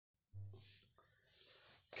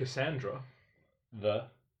Cassandra The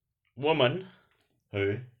woman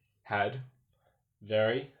Who? had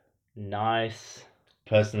very nice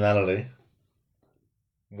Personality.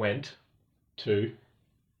 went to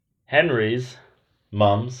Henry's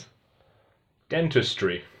Mums.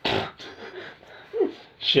 dentistry.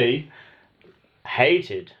 she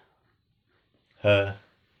hated Her.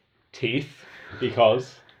 Teeth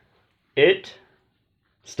because it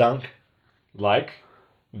Stunk. like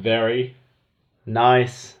very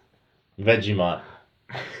nice Vegemite.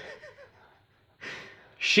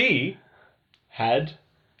 she had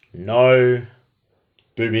no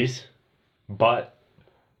Boobies. but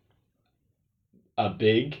a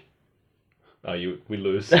big. we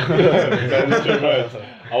lose. Those are 2 words.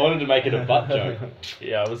 I wanted to make it a butt joke.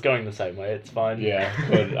 yeah, I was going the same way. It's fine. Yeah,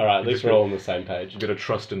 good. All right, at least we're all on the same page. A bit of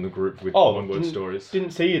trust in the group with Oh, one-word stories.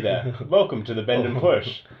 Didn't see you there. Welcome to the Bend and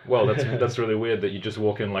Push. Well, that's really weird that you just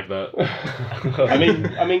walk in like that.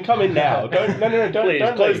 I mean, come in now. Don't Please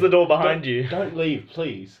don't close leave. the door behind you. Don't leave,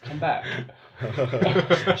 please. Come back.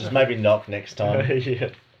 Just maybe knock next time. yeah.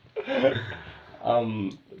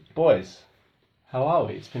 Boys, how are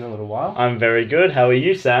we? It's been a little while. I'm very good. How are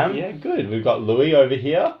you, Sam? Yeah, good. We've got Louis over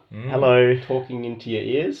here Hello. talking into your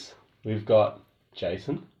ears. We've got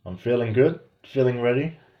Jason. I'm feeling good. Feeling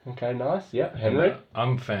ready. Okay, nice. Yep. Henry.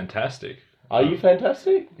 I'm fantastic. Are you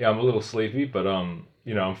fantastic? Yeah, I'm a little sleepy, but I'm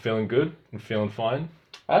feeling good. I'm feeling fine.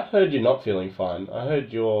 I've heard you're not feeling fine. I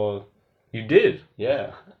heard you're. You did.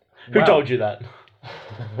 Yeah. Who Wow. told you that?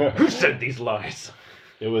 Who said these lies?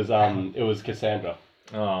 It was Cassandra.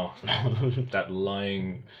 Oh, that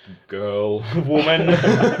lying girl. Woman.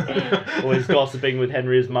 Always gossiping with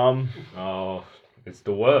Henry's mum. Oh, it's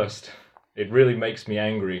the worst. It really makes me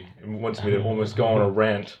angry. It wants me to almost go on a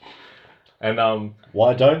rant. And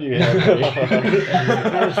Why don't you, Henry?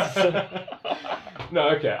 no,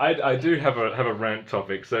 okay, I do have a rant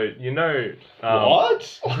topic. So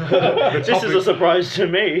What? This is a surprise to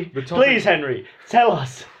me. the topic- Please, Henry, tell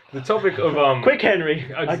us. the topic of Quick,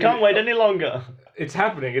 Henry. I can't wait any longer. It's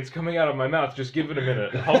happening. It's coming out of my mouth. Just give it a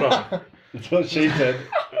minute. Hold on. That's what she said.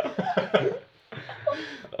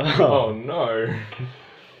 Oh no.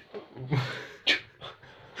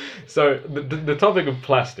 So the topic of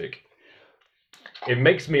plastic. It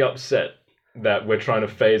makes me upset that we're trying to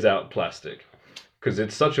phase out plastic because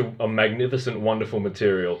it's such a magnificent, wonderful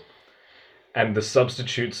material, and the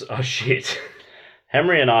substitutes are shit.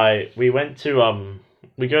 Henry and I, we went to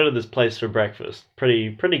we go to this place for breakfast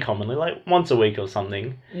pretty commonly, like once a week or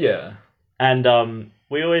something, Yeah. and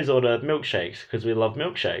we always order milkshakes because we love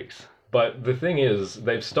milkshakes. But the thing is,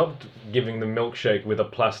 they've stopped giving the milkshake with a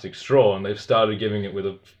plastic straw, and they've started giving it with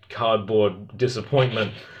a cardboard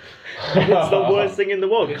disappointment. It's the worst thing in the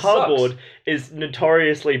world. It Cardboard sucks. is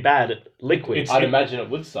notoriously bad at liquids. I'd imagine it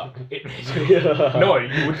would suck. No,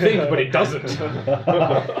 you would think, but it doesn't. And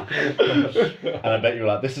I bet you were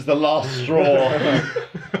like, this is the last straw.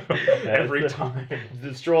 Every time.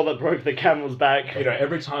 The straw that broke the camel's back.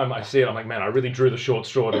 Every time I see it, I'm like, man, I really drew the short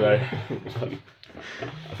straw today.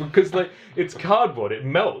 Because, it's cardboard. It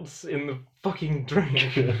melts in the fucking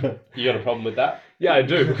drink. You got a problem with that? Yeah, I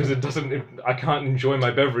do, because I can't enjoy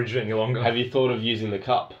my beverage any longer. Have you thought of using the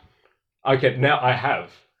cup? Okay, now I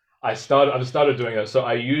have. I've started doing that. So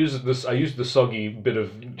I use the soggy bit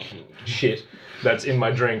of shit that's in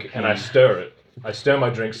my drink, and I stir it. I stir my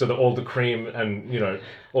drink so that all the cream and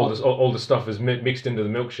all the stuff is mixed into the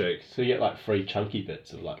milkshake. So you get free chunky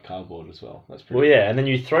bits of cardboard as well. That's pretty Well, yeah, and then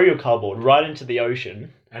you throw your cardboard right into the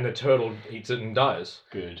ocean, And the turtle eats it and dies.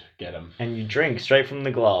 good. Get them. and you drink straight from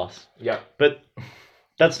the glass. Yeah. But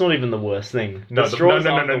that's not even the worst thing. No, The no, straws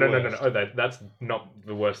no, aren't no, the no, no, no, worst. no. Oh, that's not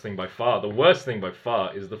the worst thing by far. The worst thing by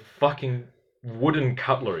far is the fucking wooden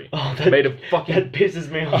cutlery Oh, that, made of fucking that pisses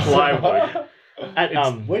me off. plywood. At,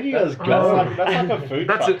 Where do you guys That's go? like a food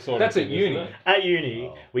That's truck it- sort that's of at thing, uni. isn't it? At uni,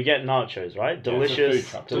 Oh. we get nachos, right? Yeah, it's a Delicious, food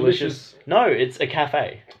truck. delicious. No, it's a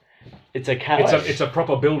cafe. It's a cafe. It's a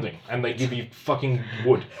proper building, and they give you fucking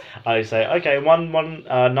wood, I say, okay, one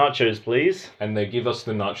nachos, please. and they give us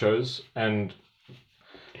the nachos, and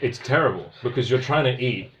it's terrible because you're trying to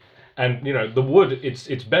eat, and the wood.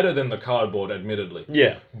 It's better than the cardboard, admittedly,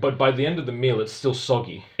 Yeah, but by the end of the meal, it's still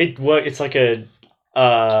soggy. it work. It's like a.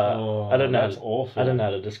 I don't know. That's awful. I don't know how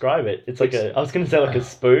to describe it. It's like a. I was gonna say like a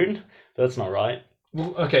spoon, but that's not right.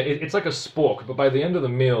 Well, okay, it's like a spork, but by the end of the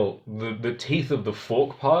meal, the teeth of the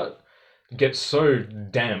fork part get so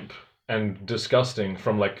damp and disgusting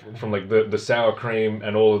from the sour cream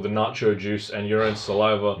and all of the nacho juice and your own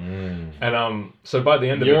saliva. And so by the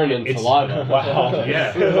end of Urine it, and it's- saliva. Wow.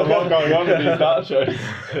 Yeah. There's a lot going on with these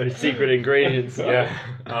nachos. Secret ingredients. Yeah.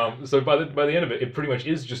 So by the end of it, it pretty much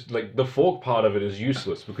is just like the fork part of it is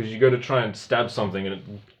useless because you go to try and stab something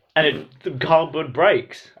and And the cardboard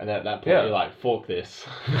breaks. And at that point, Yeah. you're like, fork this.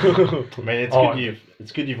 I mean, Oh.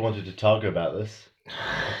 it's good you've wanted to talk about this.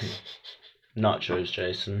 Nachos,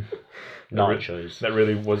 Jason. That re- Nachos. that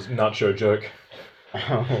really was nacho joke.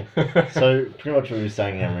 So pretty much what you're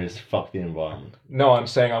saying, Henry, is fuck the environment. No, I'm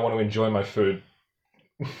saying I want to enjoy my food.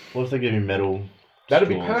 What if they give you metal? That'd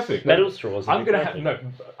be straws? perfect. Metal straws. I'm gonna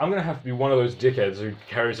have to be one of those dickheads who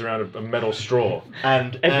carries around a metal straw.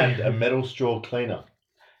 And a metal straw cleaner.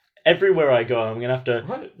 Everywhere I go, I'm gonna have to.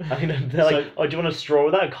 What? They're like, So- oh, do you want a straw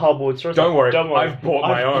with that? A cardboard straw? It's Don't like, worry, Don't worry. I've brought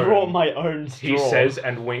my own. brought my own straw. He says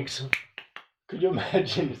and winks. Could you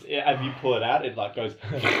imagine as you pull it out, it like goes,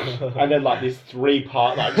 and then like this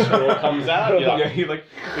 3-part like straw comes out. You're Yeah, like, he like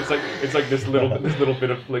it's like this little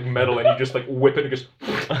bit of like metal, and you just like whip it and it goes.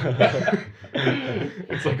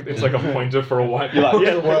 it's like a pointer for a white. you're like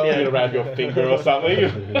Yeah, twirling yeah. it around your finger or something.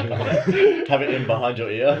 Have it in behind your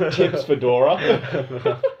ear. Tips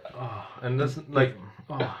fedora. And that's like.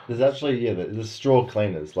 There's actually there's straw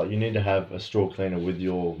cleaners. Like you need to have a straw cleaner with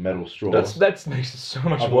your metal straw. That makes it so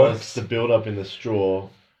much Otherwise, worse. the build-up in the straw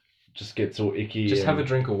just gets all icky. Just have a and-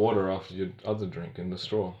 drink of water after your other drink in the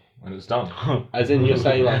straw, and it's done. As in, you're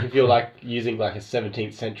saying like if you're like using like a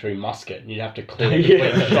 17th century musket, you'd have to clean it Yeah.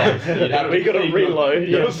 between shots. You'd have to We gotta clean reload,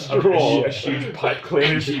 your yeah. straw. A huge pipe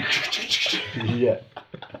cleaner. Yeah.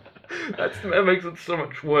 That makes it so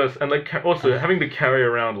much worse. And like also having to carry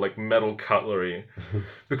around like metal cutlery,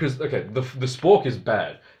 because okay, the spork is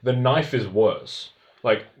bad. The knife is worse.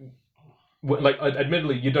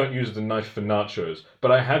 Admittedly, you don't use the knife for nachos,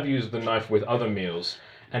 but I have used the knife with other meals,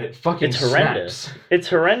 and it fucking It's horrendous. snaps. It's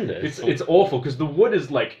horrendous. It's awful because the wood is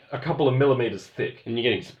like a couple of millimeters thick. And you're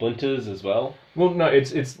getting splinters as well. Well, no,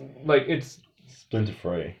 it's Splinter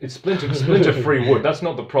free. splinter free wood. That's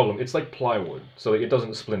not the problem. It's like plywood, so it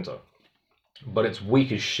doesn't splinter, but it's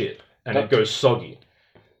weak as shit, and it goes soggy,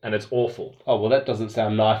 and it's awful. Oh well, that doesn't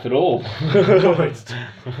sound knife at all.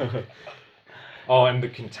 Oh, and the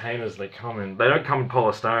containers they don't come in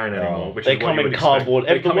polystyrene anymore. Which They is what come you in would expect. cardboard.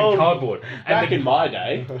 They come in cardboard. Back in my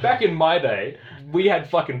day, Back in my day, we had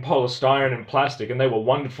fucking polystyrene and plastic, and they were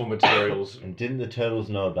wonderful materials. And didn't the turtles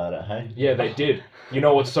know about it, hey? Yeah, they did. You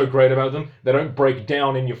know what's so great about them? They don't break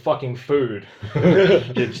down in your fucking food. You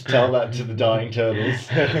just tell that to the dying turtles.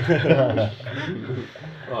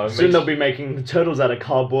 Oh, it Soon makes- they'll be making the turtles out of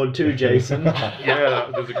cardboard too, Jason. Yeah,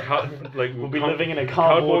 there's We'll be living in a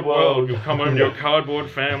cardboard world. You'll come home to your cardboard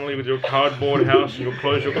family with your cardboard house, and you'll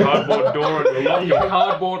close your cardboard door and you'll lock your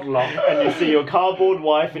cardboard lock. And you see your cardboard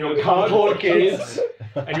wife and your cardboard kids.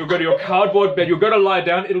 And you'll go to your cardboard bed, you'll go to lie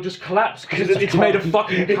down, it'll just collapse because it's made of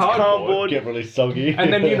fucking It's cardboard. cardboard. Get really soggy.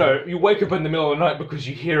 And then, you wake up in the middle of the night because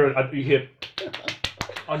you hear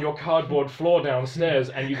on your cardboard floor downstairs,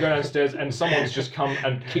 and you go downstairs and someone's just come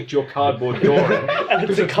and kicked your cardboard door in. And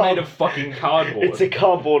Because it's made of fucking cardboard. It's a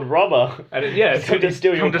cardboard robber. And it's come to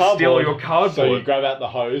steal your come to steal cardboard. your cardboard. so you grab out the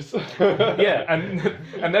hose. Yeah,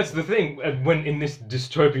 and that's the thing. When in this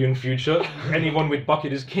dystopian future, anyone with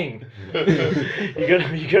bucket is king. You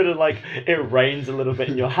go to like it rains a little bit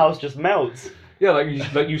and your house just melts. Yeah,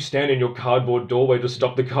 like you stand in your cardboard doorway to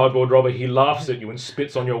stop the cardboard robber. He laughs at you and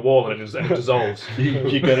spits on your wall, and it dissolves.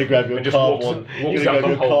 You gotta grab your And just walks cardboard. down You gotta the grab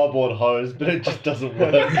your hole. cardboard hose, but it just doesn't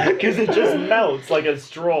work. Because it just melts like a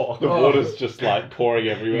straw. The water's just like pouring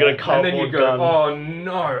everywhere. You got a And then you cardboard go, gun. oh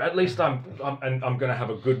no! At least I'm gonna have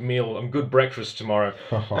a good meal, a good breakfast tomorrow.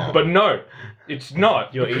 But no, it's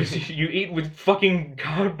not. You're You eat with fucking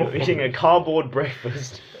cardboard. Eating a cardboard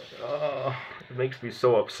breakfast. It makes me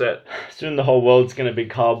so upset. Soon the whole world's gonna be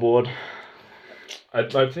cardboard. I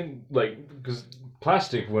think because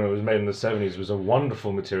plastic when it was made in the 70s was a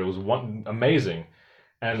wonderful material. It was amazing,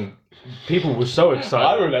 and people were so I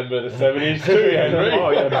excited. remember the 70s too, Henry.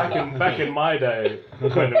 Oh yeah, back in my day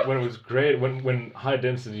when it was great when high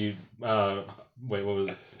density what was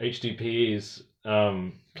it? HDPEs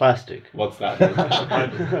Plastic. What's that?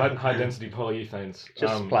 high density polyethanes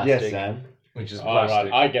Just plastic. Yes, Sam. which is All right,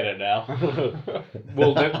 plastic. I get it now.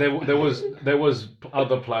 Well, there was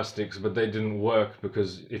other plastics, but they didn't work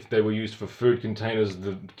because if they were used for food containers,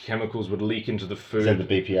 the chemicals would leak into the food. Is that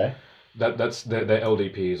the BPA? That's they're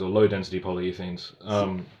LDPs or low density polyethanes,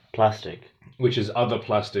 Plastic. which is other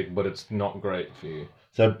plastic, but it's not great for you.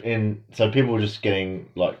 So people were just getting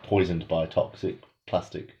like poisoned by toxic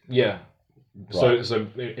plastic. Yeah, So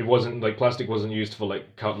it wasn't like plastic wasn't used for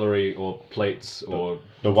like cutlery or plates or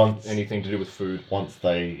But once anything to do with food. once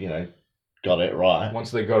they got it right. Once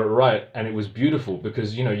they got it right, and it was beautiful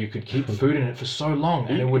because you could keep food in it for so long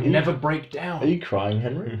and it would never break Are down. you crying,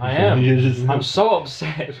 Henry? I am. You're just- I'm so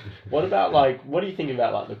upset. What about what do you think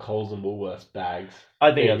about the Coles and Woolworths bags? I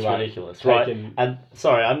think Being, that's ridiculous, right? taken- And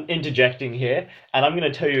sorry, I'm interjecting here, and I'm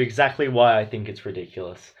going to tell you exactly why I think it's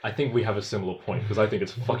ridiculous. I think we have a similar point because I think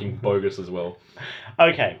it's fucking bogus as well.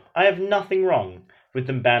 Okay, I have nothing wrong with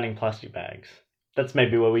them banning plastic bags. That's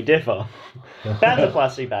maybe where we differ. Ban the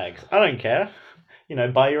plastic bags. I don't care.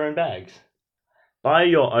 Buy your own bags. Buy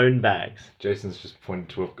your own bags. Jason's just pointed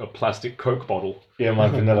to a plastic Coke bottle. Yeah, my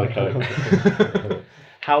vanilla Coke.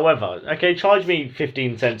 However, okay, charge me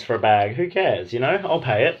 15 cents for a bag. Who cares, I'll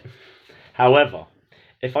pay it. However,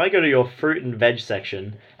 if I go to your fruit and veg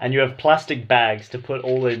section and you have plastic bags to put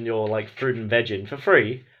all in your fruit and veg in for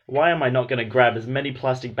free, why am I not going to grab as many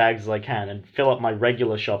plastic bags as I can and fill up my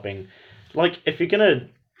regular shopping? If you're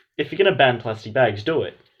gonna ban plastic bags, do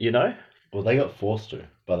it, Well, they got forced to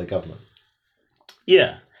by the government.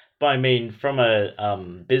 Yeah, but I mean, from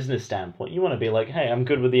a business standpoint, you want to be like, hey, I'm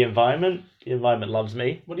good with the environment. The environment loves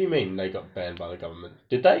me. What do you mean they got banned by the government?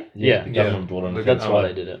 Did they? Yeah. The government brought them. That's why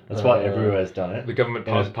they did it. That's why everywhere's done it. The government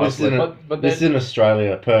Yeah, passed this, is in, But this is in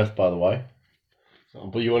Australia, Perth, by the way.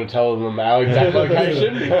 But you want to tell them our exact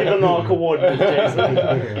location? Give them our coordinates, Jason.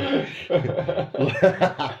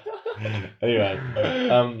 Anyway,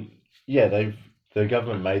 yeah, the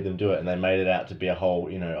government made them do it, and they made it out to be a whole,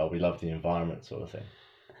 we love the environment sort of thing.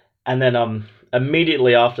 And then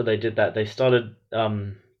immediately after they did that, they started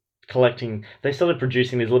producing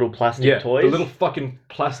these little plastic toys. the little fucking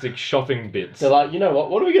plastic shopping bits. They're like, you know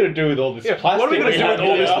what are we going to do with all this plastic? What are we going to do have with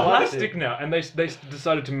all this here? plastic now? And they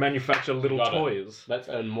decided to manufacture little Got it. toys. Let's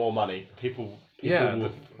earn more money. People Yeah,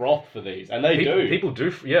 will froth for these, and they do. People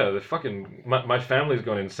do. Yeah, they're fucking. My family's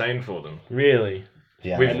gone insane for them. Really?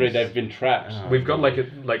 Yeah, Henry, they've been trapped. Oh. We've got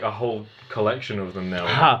like a whole collection of them now,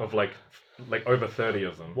 Ha. of like over 30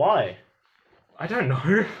 of them. Why? I don't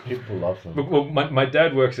know. people love them. Well, my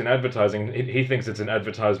dad works in advertising. He thinks it's an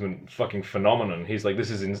advertisement fucking phenomenon. He's like,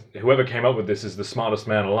 whoever came up with this is the smartest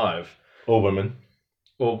man alive, Or women.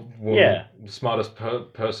 or woman, Yeah. the smartest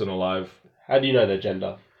person alive. How do you know their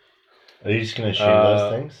gender? Are you just going to assume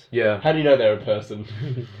those things? Yeah. How do you know they're a person?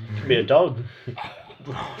 Could be a dog.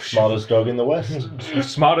 Smartest dog in the West.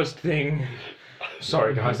 Smartest thing.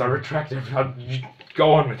 Sorry, guys, I retract it.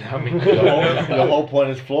 Go on without me. Your whole point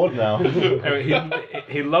is flawed now. Anyway,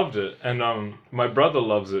 he loved it, and my brother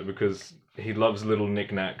loves it because he loves little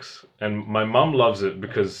knickknacks, and my mum loves it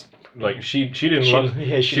because she didn't love.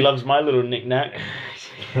 She loves my little knick-knack.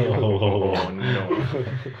 Oh no!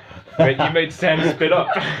 Wait, you made Sam spit up.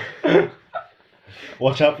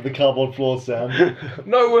 Watch out for the cardboard floor, Sam.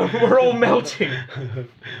 No, we're all melting.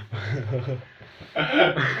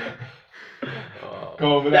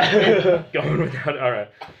 Go on with that. Going without. All right.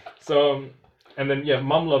 So, and then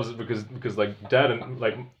mum loves it because dad and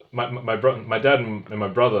my dad and my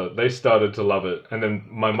brother, they started to love it, and then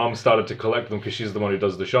my mum started to collect them because she's the one who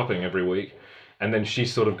does the shopping every week, and then she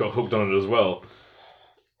sort of got hooked on it as well.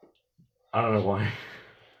 I don't know why.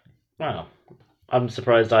 Wow. I'm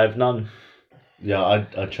surprised I have none. Yeah,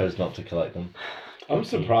 I chose not to collect them. I'm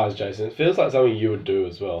surprised, Jason. It feels like something you would do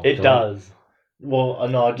as well. It does. Well,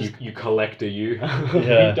 no, I just... You collector, you.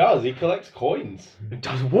 Yeah. He does. He collects coins. It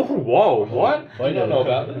does. Whoa, what? Do you not know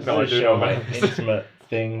about this? No, I do share know my about this. intimate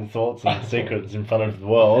thoughts and secrets in front of the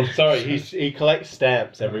world. Sorry, he collects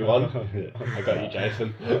stamps, everyone. I got you,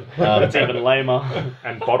 Jason. It's even lamer.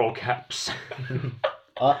 And bottle caps.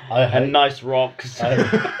 I hate... And nice rocks.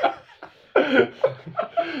 Have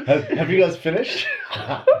you guys finished?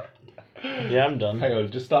 Yeah, I'm done. Hang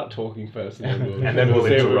on, just start talking first, and then And then we'll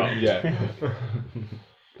see what- interrupt. Yeah.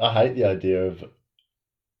 I hate the idea of...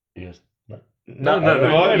 Yes. No.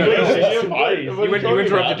 No. Please, please. You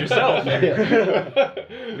interrupted yourself. No,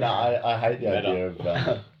 I hate the Meta.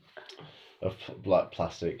 idea of like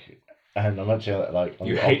plastic, and I'm actually like on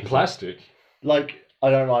You the hate opposite. plastic. Like I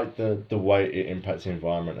don't like the way it impacts the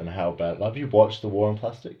environment and how bad. Like, have you watched The War on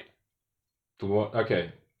Plastic? The what?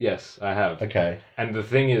 Okay. Yes, I have. Okay, And the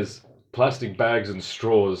thing is, plastic bags and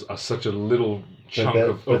straws are such a little chunk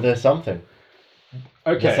but there's something.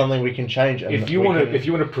 Okay. There's something we can change. And If you we want to, can- if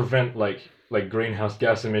you want to prevent like greenhouse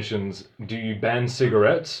gas emissions, do you ban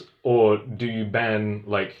cigarettes or do you ban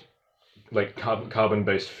like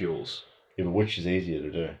carbon-based fuels? Yeah, but which is easier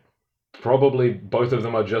to do? Probably both of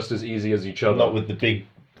them are just as easy as each other. Not with the big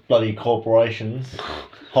bloody corporations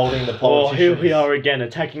holding the Oh, politicians. here we are again,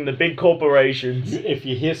 attacking the big corporations. If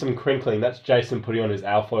you hear some crinkling, that's Jason putting on his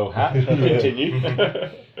alfoil hat. Continue.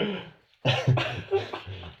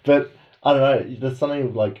 But I don't know. There's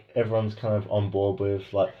something like everyone's kind of on board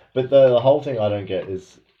with, like. But the whole thing I don't get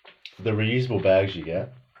is the reusable bags you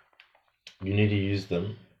get. You need to use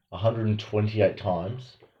them 128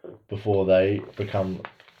 times before they become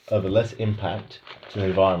of a less impact to the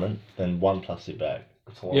environment than one plastic bag.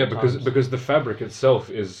 Yeah, because the fabric itself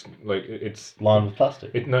is like it's Lined with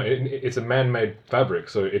plastic. it's a man-made fabric,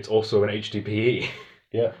 so it's also an HDPE.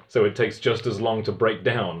 Yeah. So it takes just as long to break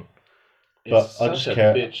down. But It's I such just a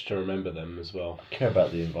care- bitch to remember them as well. Care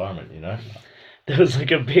about the environment, you know. There was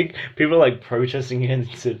like a big people like protesting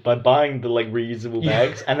against it by buying the like reusable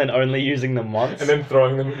bags and then only using them once. And then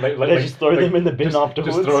throwing them They just throw them in the bin just,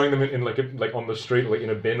 afterwards? Just throwing them in like on the street, like in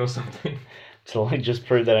a bin or something. To like just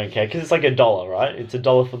prove they don't care, because it's like $1, right? It's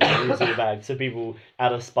 $1 for the reusable bag, so people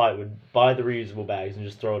out of spite would buy the reusable bags and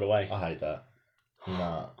just throw it away. I hate that.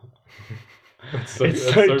 Nah. That's It's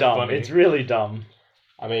that's so dumb. funny. It's really dumb.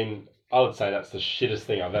 I mean, I would say that's the shittest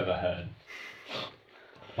thing I've ever heard.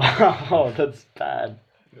 Wow, that's bad.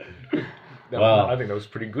 Wow. I think that was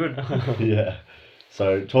pretty good. Yeah.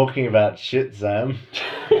 So talking about shit, Sam.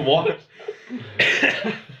 What?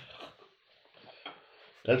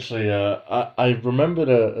 Actually, I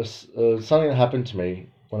remembered something that happened to me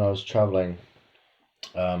when I was traveling.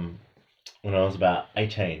 When I was about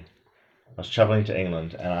 18, I was traveling to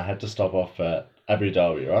England and I had to stop off at Abu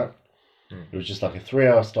Dhabi, right? It was just like a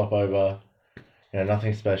 3-hour stopover. You know,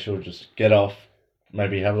 nothing special. Just get off,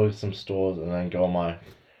 maybe have a look at some stores, and then go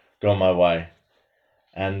on my way.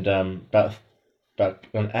 And about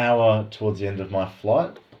an hour towards the end of my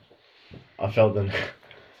flight, I felt the.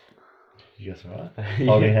 You guys alright?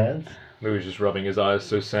 Holding hands. Louis was just rubbing his eyes,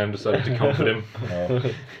 so Sam decided to comfort him.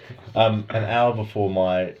 An hour before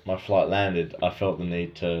my flight landed, I felt the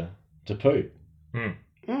need to poo.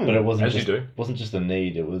 But it wasn't As you just, do. wasn't just a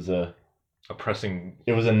need. It was a pressing.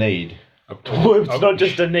 need. It's not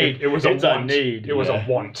just a need. It was it's a a want. need. It was Yeah. a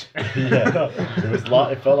want. Yeah, it was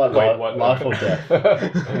like it felt like Wait, what? life or death.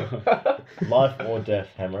 Life or death,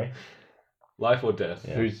 Henry. Life or death.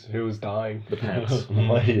 Yeah. Who was dying? The pants.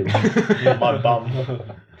 my bum.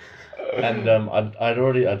 And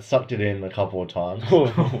I'd sucked it in a couple of times,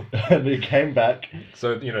 and it came back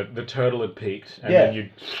So the turtle had peaked, and Yeah. then you.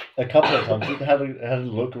 a couple of times. It had a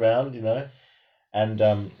look around,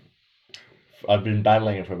 and I'd been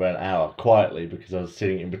battling it for about an hour quietly because I was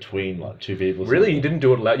sitting in between like two people. Really, you didn't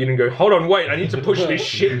do it loud. You didn't go. Hold on, wait. I need to push this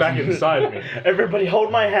shit back inside me. Everybody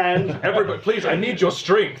hold my hand. Everybody, please. I need your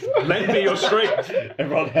strength. Lend me your strength.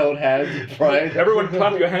 Everyone held hands and prayed. Everyone,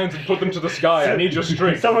 clap your hands and put them to the sky. I need your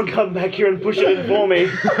strength. Someone come back here and push it in for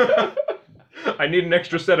me. I need an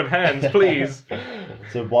extra set of hands, please.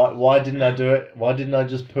 So why didn't I do it? Why didn't I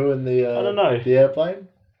just poo in the I don't know. the airplane?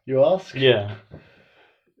 You ask? Yeah.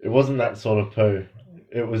 It wasn't that sort of poo.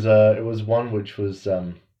 It was one which was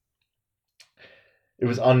it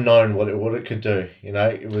was unknown what it could do.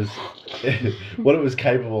 It was what it was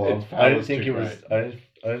capable of. I don't think it was. I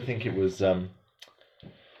don't think it was. Didn't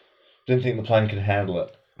think the plane could handle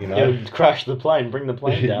it. Yeah, crash the plane, bring the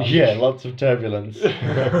plane down. Yeah, lots of turbulence.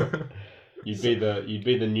 You'd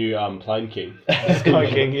be the new plane king. Sky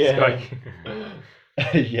King, yeah. Sky-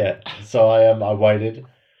 Yeah. So I waited,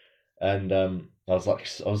 and I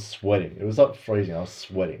was sweating. It was like freezing. I was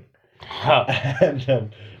sweating,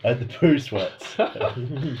 and I had the poo sweats.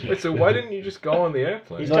 Wait, so why didn't you just go on the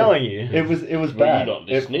airplane? He's telling you. It was Were you bad. not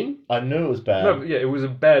listening? I knew it was bad. No, but yeah, it was a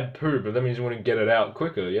bad poo, but that means you want to get it out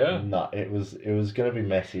quicker, yeah? No, it was going to be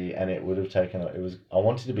messy, and it would have taken. I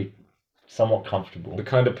wanted to be somewhat comfortable. The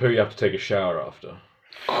kind of poo you have to take a shower after.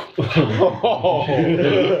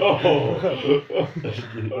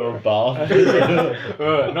 Or a bath.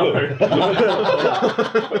 No.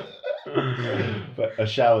 But a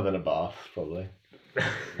shower than a bath, probably.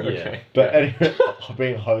 Okay. But anyway,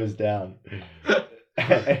 being hosed down.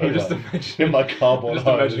 I'm just Anyway, imagining, in my cardboard just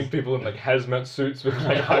hose. imagining people in like hazmat suits with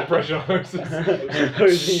like high pressure hoses.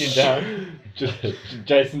 Hosing you down.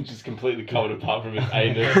 Jason's just completely covered apart from his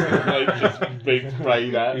anus, like just being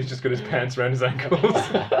spraying that. He's just got his pants around his ankles.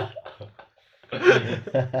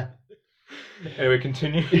 Anyway,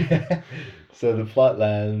 continue. So the flight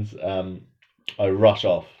lands. I rush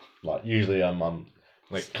off. Like usually, I'm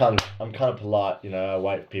Like- kind of polite. I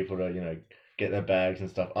wait for people to get their bags and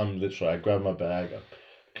stuff. I grab my bag. I'm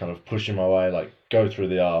kind of pushing my way, like go through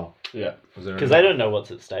the aisle. Yeah. Because they don't know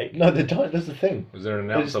what's at stake. No, they don't. That's the thing. Was there an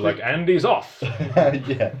announcer It's like, Andy's off?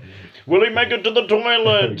 Yeah. Will he make it to the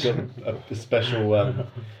toilet? Got a special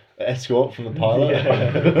escort from the pilot.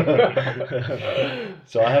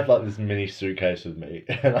 So I have like this mini suitcase with me,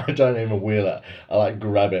 and I don't even wheel it. I like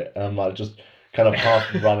grab it, and I'm like just kind of half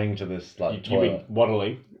running to this like You mean toilet.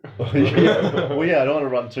 waddling? Yeah. Well, yeah, I don't want to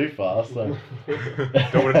run too fast. So,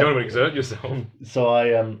 don't want to exert yourself. so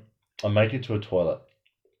I make it to a toilet.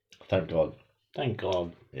 Thank God. Thank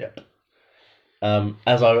God.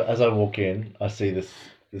 As I walk in, I see this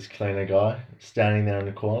cleaner guy standing there in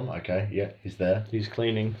the corner. Okay, yeah, he's there. He's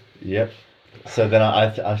cleaning. Yep. So then I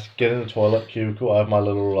get in the toilet cubicle. I have my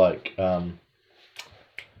little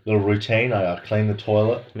little routine. I clean the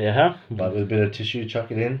toilet Yeah. like with a bit of tissue,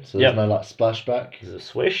 chuck it in, so there's Yep. no like splashback. There's a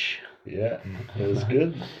swish. Yeah, it was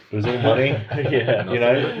good. It was all money. Yeah. You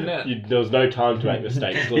know, There was no time to make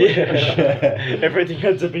mistakes. Louis. Yeah. Everything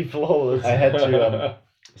had to be flawless. I had to.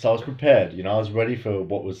 So I was prepared. You know, I was ready for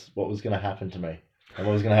what was going to happen to me and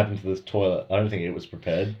what was going to happen to this toilet. I don't think it was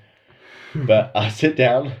prepared, but I sit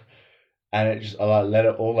down, and I like let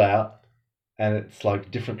it all out, and it's like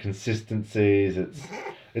different consistencies.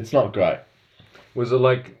 It's not great. Was it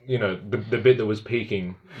like, you know, the bit that was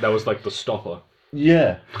peaking, that was like the stopper?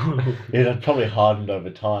 Yeah, it had probably hardened over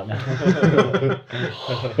time.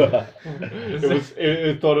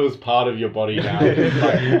 It thought it was part of your body now. It's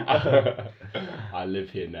like, I live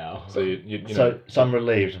here now. So you know, So I'm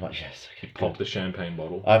relieved. I'm like, yes, okay, pop good. the champagne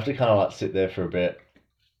bottle. I have to kind of like sit there for a bit,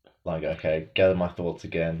 like okay, gather my thoughts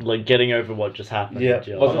again. Like getting over what just happened. Yeah.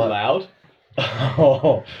 Jill. Was it I'm like- loud?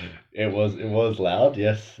 Oh, it was loud.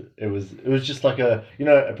 Yes, it was just like a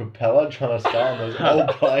propeller trying to start on those old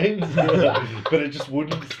planes, but it just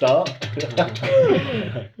wouldn't start.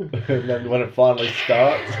 And then when it finally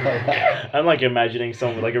starts, I'm like imagining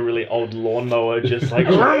someone with like a really old lawnmower just like.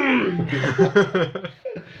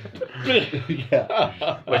 yeah,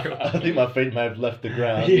 I think my feet may have left the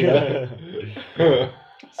ground. Yeah.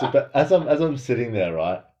 So, but as I'm sitting there,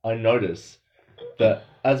 right, I notice that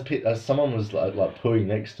as someone was like pooing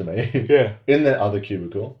next to me, Yeah. in the other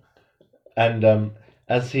cubicle, and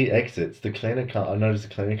as he exits, I notice the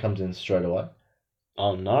cleaner comes in straight away.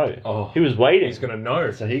 Oh no. Oh, He was waiting. he's gonna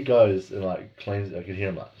know. So he goes and like cleans. I could hear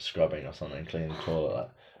him like scrubbing or something, cleaning the toilet, like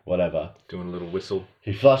whatever. Doing a little whistle.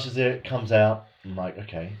 He flushes it, comes out. I'm like,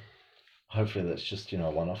 okay, hopefully that's just a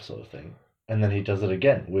one-off sort of thing. And then he does it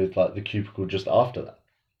again with like the cubicle just after that,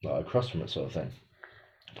 like across from it sort of thing.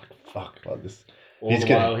 I'm like, fuck, like this. All He's the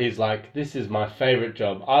getting- while he's like, "This is my favorite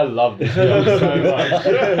job. I love this job so much."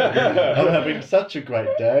 I'm having such a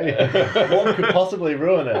great day. What could possibly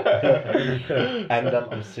ruin it? And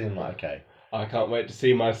I'm sitting like, okay. I can't wait to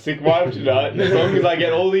see my sick wife tonight. As long as I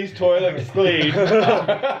get all these toilets clean.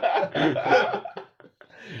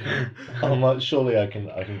 I'm like, surely I can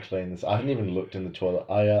clean this. I haven't even looked in the toilet.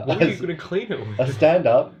 What are you gonna clean it I with? stand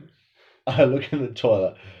up, I look in the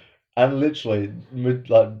toilet, and literally,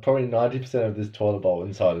 like probably 90% of this toilet bowl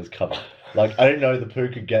inside is covered. Like I didn't know the poo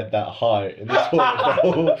could get that high in the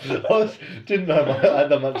toilet bowl. Didn't know I had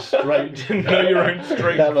that much strength. Didn't know your own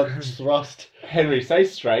strength. That much thrust. Henry, say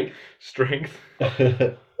strength. Strength.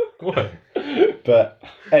 What? But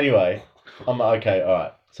anyway, I'm like, okay, all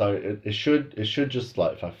right. So it should just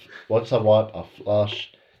like once I wipe, I'll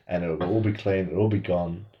flush, and it will all be clean. It'll all be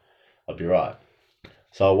gone. I'll be right.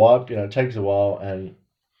 So I wipe. It takes a while, and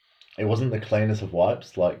it wasn't the cleanest of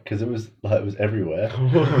wipes, like because it was everywhere.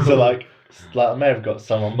 So like I may have got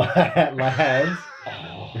some on my hands.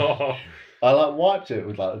 Oh. I like wiped it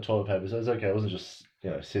with like the toilet paper, so it's okay. It wasn't just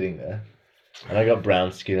sitting there. And I got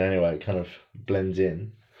brown skin anyway. It kind of blends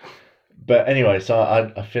in. But anyway, so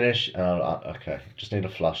I finish and I'm like, okay, just need to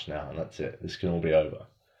flush now, and that's it. This can all be over.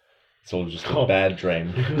 It's all just a bad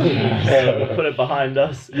dream. Put it behind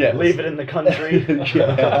us. Yeah. Leave it in the country.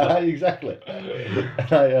 Yeah, exactly.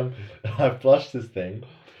 And I flushed this thing,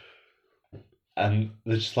 and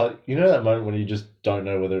it's just like that moment when you just don't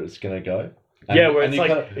know whether it's gonna go. And, Yeah, where and it's you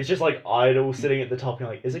like kinda- it's just like idle sitting at the top. And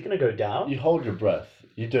you're like, is it gonna go down? you hold your breath.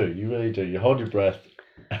 You do. You really do. You hold your breath.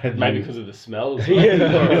 And Maybe you- because of the smell.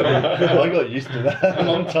 Yeah. I got used to that a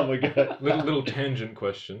long time ago. Little tangent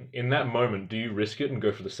question. In that moment, do you risk it and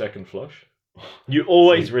go for the second flush? You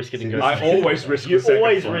always See- risk it and see, go. this- I always risk You the second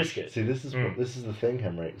always flush. risk it. See, this is Mm. this is the thing,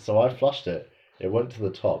 Henry. So I flushed it. It went to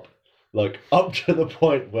the top, like up to the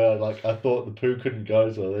point where like I thought the poo couldn't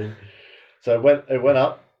go, sort of thing. So it went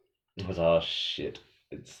up. I was oh shit,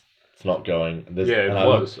 it's not going. And Yeah, and it I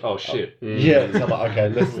was. Oh shit. Yeah, so I'm like, okay,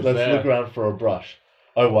 let's was let's there. look around for a brush.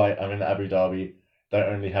 Oh wait, I'm in Abu Dhabi. They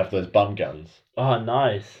only have those bum guns. Oh,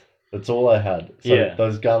 nice. That's all I had. So Yeah.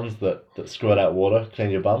 those guns that squirt out water, clean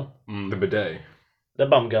your bum. The bidet. The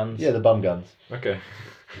bum guns. Yeah, the bum guns. Okay.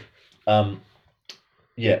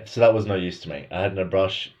 Yeah, so that was no use to me. I had no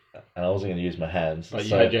brush. and I wasn't going to use my hands. But you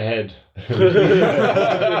so- had your head. And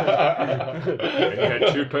you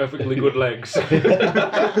had two perfectly good legs.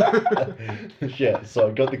 Yeah, so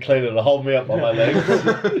I got the cleaner to hold me up on my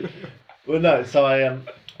legs. Well, no, so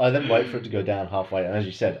I then wait for it to go down halfway, and as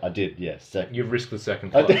you said, I did. Yes, second. You risked the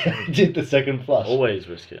second I flush. did the second flush, Always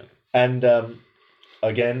risk it. and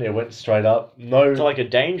again it went straight up. No, To like a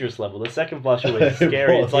dangerous level. The second flush always It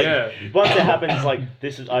scary. was. It's like Yeah. once it happens, it's like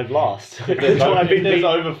this is I've lost. If there's, It's like, if there's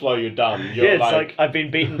overflow, you're done. You're yeah, it's like I've been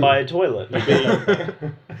beaten by a toilet.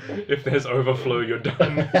 If there's overflow, you're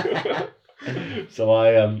done. so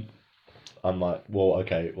I'm like, well,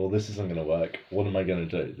 okay, well this isn't gonna work. What am I gonna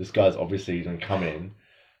do? This guy's obviously gonna come in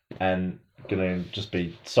and gonna just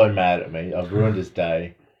be so mad at me. I've ruined his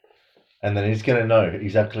day. And then he's gonna know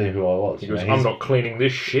exactly who I was. He you know, goes, he's- I'm not cleaning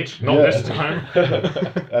this shit. Not Yeah. this time.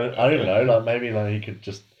 I don't know, like maybe like he could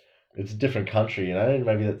just. It's a different country, you know.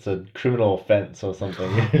 Maybe that's a criminal offence or something.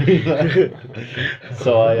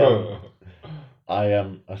 So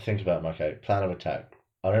I think about okay, plan of attack.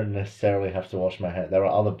 I don't necessarily have to wash my hands. There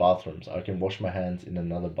are other bathrooms. I can wash my hands in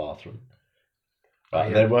another bathroom. Oh,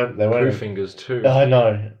 yeah. They weren't. They Crew weren't. fingers too. I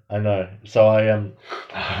know. So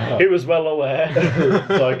I He was well aware.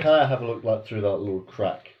 so I kind of have a look like through that little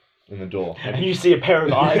crack in the door. And you see a pair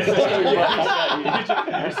of eyes.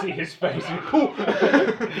 You see his face.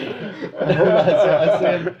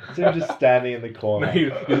 I see him just standing in the corner.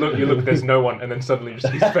 No, you look. There's no one, and then suddenly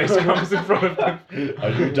just his face comes in front of them. Are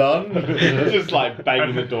you done? just like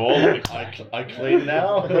banging the door. Like, I clean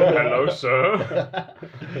now. Hello, sir.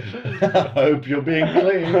 I hope you're being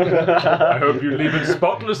clean. I hope you leave it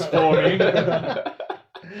spotless for me.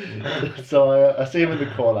 So I see him in the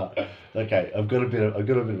corner. Okay, I've got a bit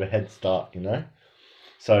of a head start, you know.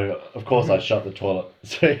 So of course I shut the toilet.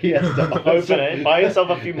 So he has to Open it. Buy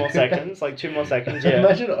yourself a few more seconds, like 2 more seconds. Yeah.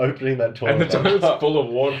 Imagine opening that toilet. And the toilet's full of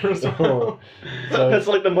water as well. That's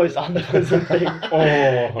like the most unpleasant thing.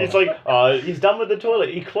 Oh. He's like, he's done with the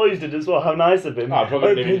toilet. He closed it as well. How nice of him. I probably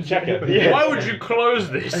didn't even Opens check it. Yeah. Why would you close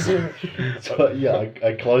this? So yeah,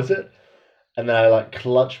 I close it, and then I like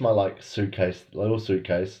clutch my like little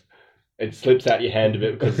suitcase. It slips out your hand a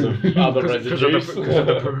bit because of other residues. Because of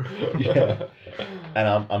the poo. Yeah. And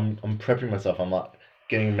I'm prepping myself. I'm like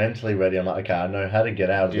getting mentally ready. I'm like, okay, I know how to get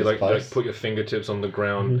out of Do you this like place. put your fingertips on the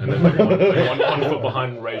ground and then like one foot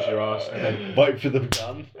behind, raise your ass, and then Wait for the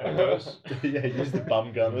gun. and it goes. Yeah, use the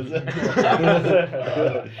bum gun, was it?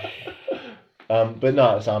 But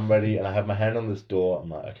no, so I'm ready and I have my hand on this door. I'm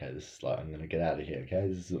like, okay, this is like, I'm gonna get out of here. Okay,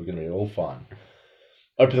 this is gonna be all fine.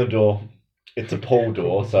 Open the door. It's a pull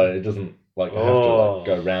door, so it doesn't like I have to like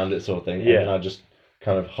go around it sort of thing. Yeah. And then I just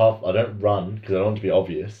kind of I don't run because I don't want to be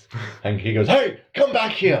obvious. And he goes, "Hey, come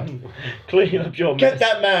back here! Clean up your Get mess.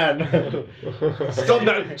 that man!"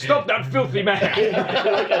 Stop that filthy man!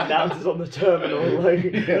 Like announcers on the terminal, like,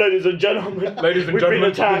 ladies and gentlemen, Ladies and we've gentlemen,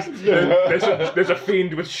 been attacked. there's a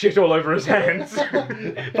fiend with shit all over his hands.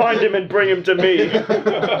 Find him and bring him to me.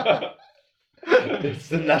 It's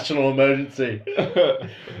the national emergency.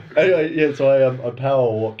 Anyway, yeah, so I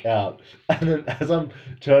power walk out, and then as I'm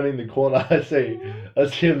turning the corner, I see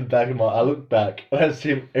him in the back of I look back, and I see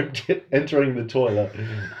him entering the toilet.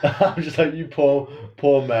 I'm just like, you poor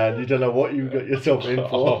man, you don't know what you got yourself in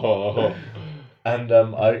for. And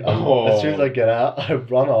as soon as I get out, I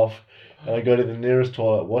run off, and I go to the nearest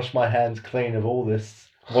toilet, wash my hands clean of all this,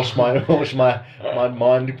 wash my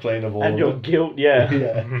mind clean of all And of your it. guilt, yeah.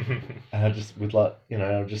 Yeah. And I just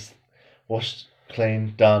I've just washed,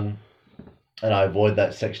 clean, done, and I avoid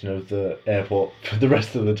that section of the airport for the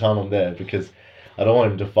rest of the time I'm there because I don't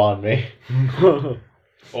want him to find me.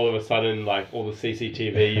 All of a sudden, like all the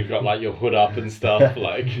CCTV, you've got like your hood up and stuff,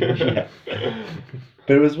 like. Yeah.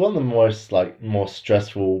 But it was one of the most more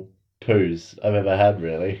stressful poos I've ever had,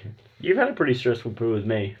 really. You've had a pretty stressful poo with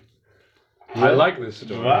me. I like this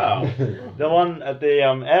story. Wow. The one at the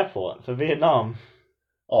airport for Vietnam.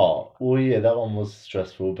 Oh, well, yeah, that one was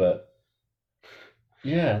stressful, but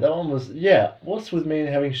yeah, that one was What's with me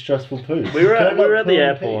having stressful poos? We were Can I at not the poo in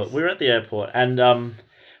airport. peace? We were at the airport, and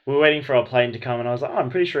we were waiting for our plane to come, and I was like, I'm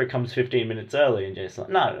pretty sure it comes 15 minutes early. And Jason's like,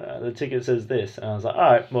 no, the ticket says this. And I was like, all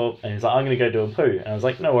right, well, and he's like, I'm going to go do a poo. And I was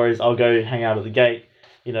like, no worries, I'll go hang out at the gate,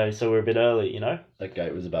 so we're a bit early, That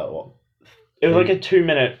gate was about what? It was like a 2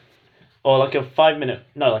 minute, or like a 5 minute,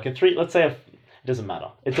 no, like a 3, let's say it doesn't matter.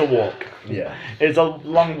 It's a walk. Yeah, It's a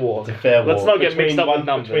long walk. it's a fair Let's walk. not get mixed up with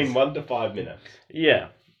numbers. Between 1 to 5 minutes. Yeah,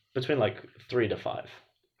 between like 3 to 5.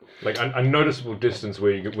 Like a noticeable distance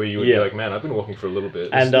where you would Yeah. be like, man, I've been walking for a little bit.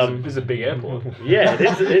 And, This is a big airport. Yeah,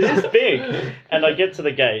 it is big. And I get to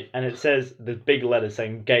the gate, and it says the big letters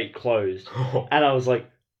saying "gate closed," and I was like,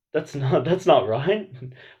 that's not right.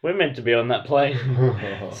 We're meant to be on that plane.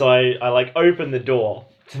 So I like open the door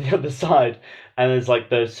to the other side, and there's like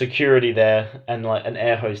the security there and like an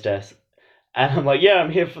air hostess, and I'm like, yeah,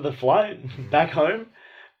 I'm here for the flight back home,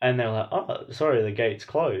 and they're like, oh, sorry, the gate's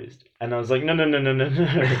closed, and I was like, no,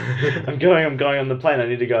 I'm going on the plane. I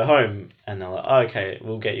need to go home, and they're like, oh, okay,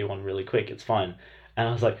 we'll get you on really quick. It's fine, and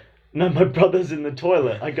I was like, no, my brother's in the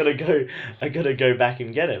toilet. I gotta go back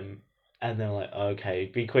and get him. And they're like,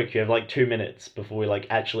 okay, be quick. You have like 2 minutes before we like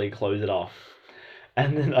actually close it off.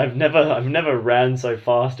 And then I've never ran so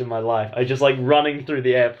fast in my life. I just like running through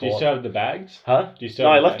the airport. Do you still have the bags? Huh? Do you still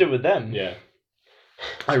No, I have the left bags? it with them. Yeah.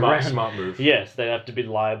 Smart move. Yes, they have to be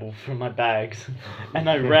liable for my bags. And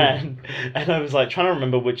I ran, and I was like trying to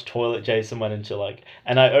remember which toilet Jason went into, like,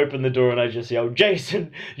 and I opened the door and I just yelled,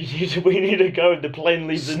 Jason, we need to go. The plane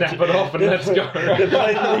leaves Snap it off and let's go. The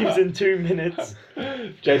plane leaves in 2 minutes.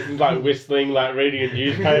 Jason's like whistling, like reading a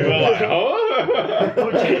newspaper, like, oh.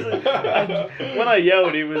 Well, Jason, and when I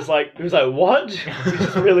yelled, he was like, what? He was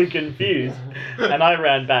just really confused. And I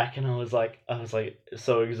ran back, and I was like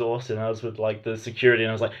so exhausted. And I was with like the security, and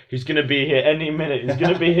I was like, he's gonna be here any minute. He's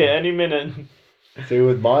gonna be here any minute. See,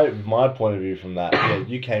 with my point of view from that, yeah,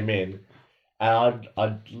 you came in, and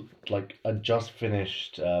I'd just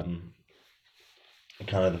finished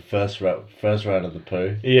kind of the first round of the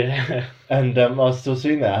poo, Yeah. and I was still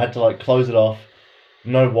sitting there. I had to like close it off,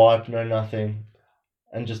 no wipe, no nothing,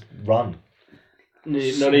 and just run.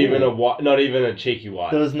 Not even a cheeky wipe.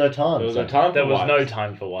 There was no time. There was so no time for There was wipes. no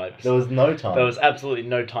time for wipes. There was no time. There was absolutely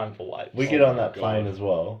no time for wipes. We get on that plane as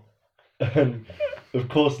well, and of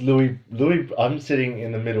course Louis, I'm sitting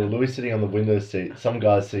in the middle. Louis sitting on the window seat. Some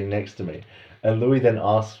guy's sitting next to me, and Louis then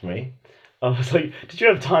asks me. I was like, did you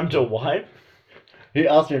have time to wipe? He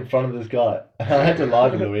asked me in front of this guy, and I had to lie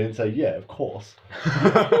to Louis and say, yeah, of course.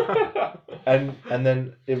 And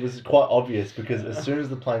then it was quite obvious because as soon as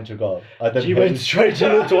the plane took off, I then You went straight to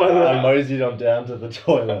the toilet. I moseyed on down to the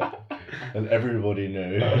toilet, and everybody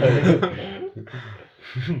knew.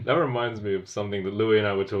 That reminds me of something that Louis and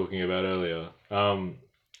I were talking about earlier.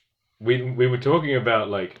 We were talking about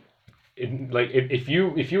if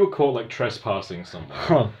you were caught like trespassing somewhere.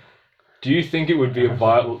 Huh. Do you think it would be a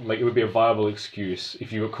viable excuse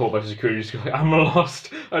if you were called by security to go like, I'm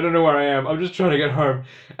lost, I don't know where I am, I'm just trying to get home,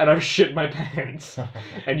 and I've shit my pants,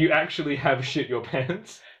 and you actually have shit your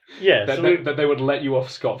pants? Yeah, That they would let you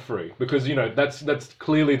off scot-free, because that's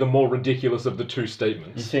clearly the more ridiculous of the two You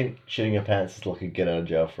statements. think shitting your pants is like a get out of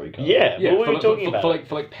jail free card? Yeah, Yeah, what were you talking about? for like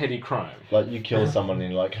petty crime. Like you kill someone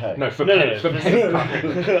and you're like, hey. No, for No, petty, no, for no. petty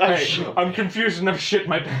crime. Hey, I'm confused and I've shit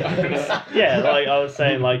my pants. Yeah, like I was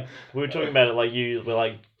saying, like we were talking about it, like you were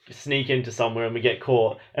like sneak into somewhere and we get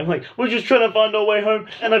caught, and we're like, we're just trying to find our way home,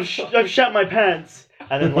 and I've shat my pants,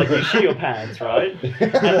 and then like you shit your pants, right?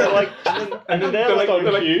 And they're like, and then they're like,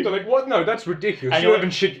 what? No, that's ridiculous. And You you're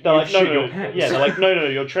haven't shit. they're You've like, shit no, your pants. yeah, they're like, no,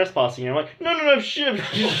 you're trespassing. And I'm like, no, I've shit my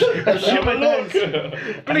pants.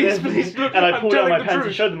 Please, look, And I I'm pulled out telling my the pants and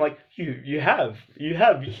truth. showed them, like, you have.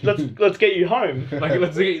 Let's get you home. Like,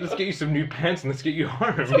 let's get you some new pants and let's get you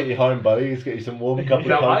home. Let's get you home, buddy. Let's get you some warm cup of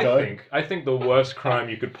Now, cocoa. I think the worst crime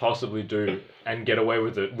you could possibly do and get away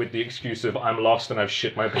with it with the excuse of I'm lost and I've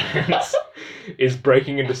shit my pants is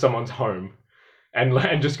breaking into someone's home and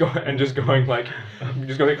just going I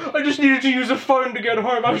just needed to use a phone to get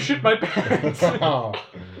home. I've shit my pants.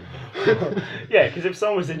 Yeah, because if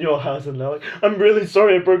someone was in your house and they're like, I'm really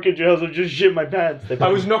sorry I broke into your house, I just shit my pants. I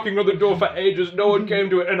was knocking on the door for ages, no one came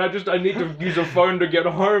to it, and I need to use a phone to get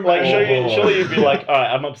home. like, surely you'd be like, alright,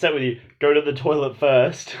 I'm upset with you. Go to the toilet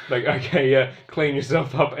first. Like, okay, yeah, clean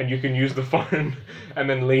yourself up and you can use the phone and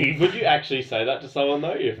then leave. Would you actually say that to someone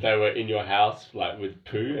though, if they were in your house, like with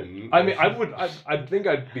poo and? I mean, I think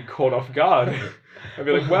I'd be caught off guard. I'd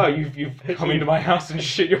be like, wow, you've come into my house and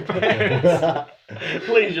shit your pants.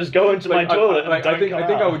 Please just go into my toilet. I and think don't I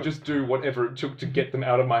come out. would just do whatever it took to get them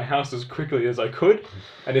out of my house as quickly as I could,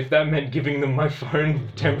 and if that meant giving them my phone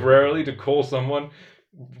temporarily to call someone,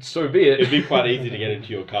 so be it. It'd be quite easy to get into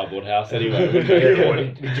your cardboard house anyway. wouldn't Yeah, it? or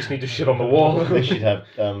you just need to shit on the wall. At least you'd have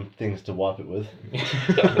things to wipe it with.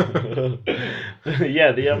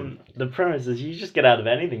 Yeah, the premise is you just get out of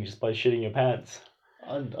anything just by shitting your pants.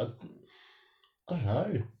 I don't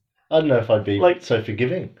know. I don't know if I'd be Like- so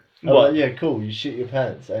forgiving. I'm What? like, yeah, cool. You shit your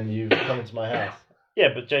pants and you've come into my house. Yeah,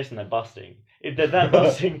 but Jason, they're busting. If they're that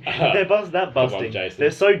busting, that busting, Jason.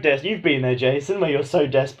 they're so desperate. You've been there, Jason, where you're so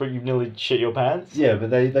desperate you've nearly shit your pants. Yeah,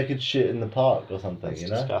 but they could shit in the park or something, That's you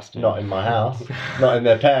know? disgusting. Not in my house. Not in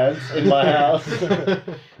their pants. In my house.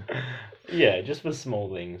 Yeah, just for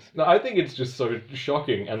small things. No, I think it's just so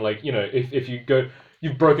shocking, and like, if you go,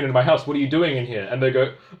 you've broken into my house. What are you doing in here? And they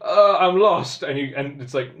go, I'm lost. And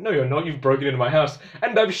it's like, no, you're not. You've broken into my house,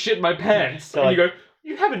 and I've shit my pants. So, and you like- go,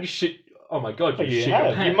 you haven't shit. Oh my god, you You shit your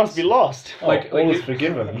have. pants. You must be lost. Like- all like is it-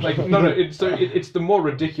 forgiven. Like no, it's the more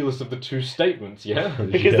ridiculous of the two statements. Yeah.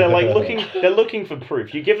 Because they're like looking for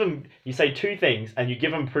proof. You say two things and you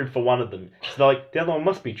give them proof for one of them. So they're like, the other one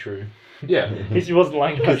must be true. Yeah. He wasn't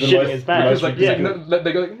lying about Because the shitting most- his the pants. most Because Yeah.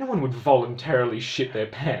 they go like, no one would voluntarily shit their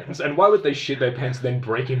pants, and why would they shit their pants and then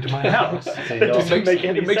break into my house? See, That doesn't It makes, make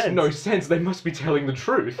any it makes sense. no sense. They must be telling the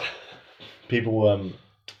truth. People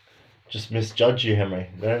just misjudge you, Henry.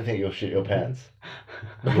 They don't think you'll shit your pants.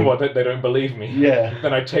 What? They don't believe me. Yeah.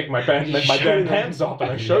 Then I take my damn pants off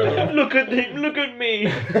and I show them. Look at him, look at me.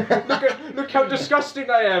 Look how disgusting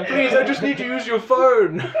I am. Please, I just need to use your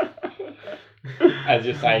phone. As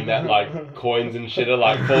you're saying that, like coins and shit are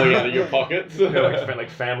like falling out of your pockets. They're like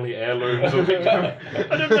family heirlooms. Or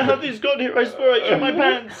I don't know how these got here. I swear I shit my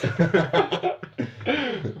pants.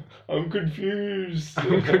 I'm confused.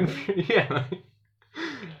 I'm confused. Yeah.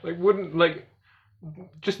 Like wouldn't like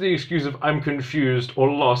just the excuse of I'm confused or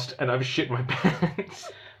lost and I've shit my pants.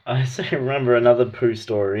 I still remember another poo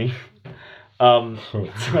story. So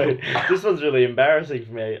this one's really embarrassing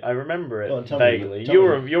for me. I remember it Go on, tell me, vaguely.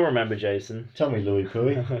 tell me. You'll remember, Jason. Tell me, Louis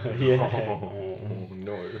Pooey. Yeah. Oh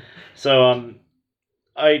no. So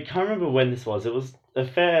I can't remember when this was. It was a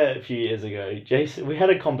fair few years ago. Jason, we had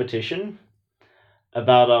a competition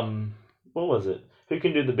about what was it? Who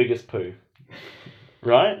can do the biggest poo?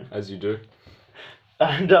 Right? As you do.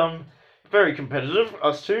 And very competitive.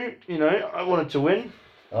 Us two. You know, I wanted to win.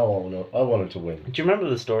 I wanted to win. Do you remember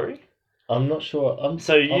the story? I'm not sure.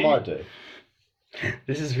 So you- I might do.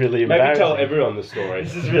 This is really Maybe embarrassing. tell everyone the story.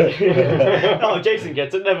 This is really. No, Jason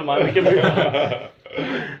gets it. Never mind. We can move on.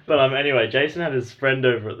 But anyway, Jason had his friend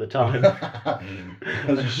over at the time. I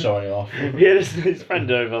was just showing off. He had his friend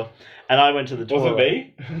over, and I went to the Was toilet.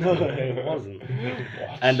 it me? No, it wasn't.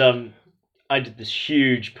 And I did this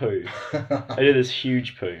huge poo.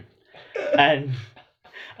 And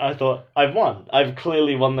I thought, I've won. I've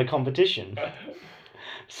clearly won the competition.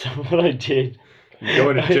 So what I did, You go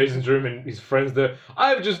into Jason's room and his friend's there.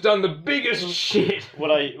 I've just done the biggest shit. what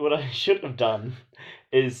I should have done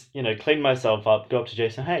is, clean myself up, go up to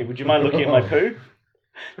Jason, hey, would you mind looking at my poo?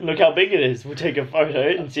 Look how big it is. We'll take a photo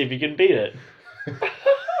and see if you can beat it.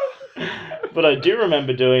 What I do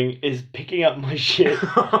remember doing is picking up my shit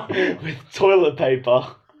with toilet paper.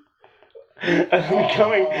 And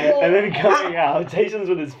then coming out, Jason's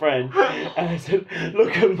with his friend, and I said,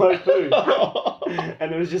 look at my poo.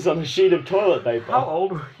 And it was just on a sheet of toilet paper. How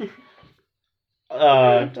old were you?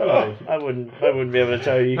 I don't know. I wouldn't be able to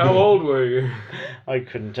tell you. How old were you? I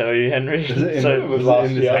couldn't tell you, Henry. it So was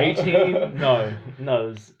last year? 18? no,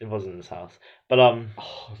 it wasn't his house. But Oh,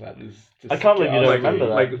 that is. I can't believe you don't Like, remember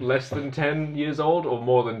that. like less than 10 years old or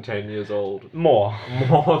more than 10 years old? More.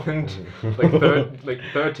 More than like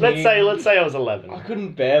 13? Let's say I was 11. I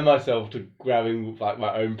couldn't bear myself to grabbing like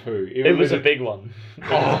my own poo. It was a big one.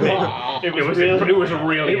 It was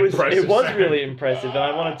really impressive. It was really impressive, and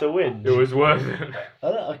I wanted to win. It was worth it.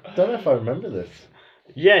 I don't know if I remember this.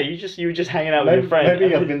 Yeah, you were just hanging out with Maybe, your friend.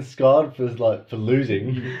 maybe I've been scarred for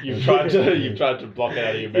losing. You've tried to block it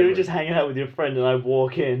out of your You memory. were just hanging out with your friend, and I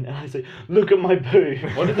walk in, and I say, "Look at my poo."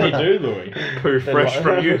 What did they do, Louis? Poo fresh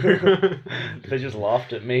from you. They just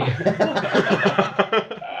laughed at me.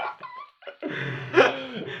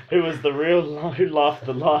 It was the real who laughed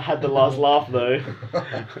had the last laugh though.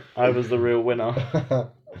 I was the real winner.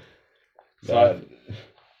 So,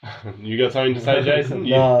 you got something to say, Jason?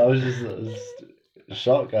 You- No, I was just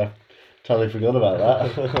shocked. I totally forgot about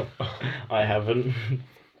that. I haven't.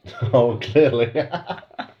 Oh, clearly.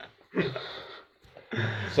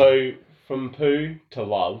 So, from poo to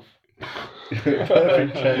love.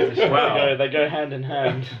 Perfect transition. Wow. They go hand in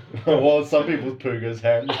hand. Well, some people's poo goes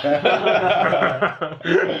hand in hand.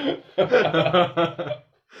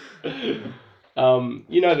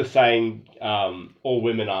 You know the saying, all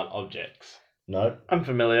women aren't objects. No. I'm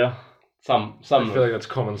familiar. Some. I feel like that's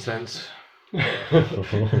common sense.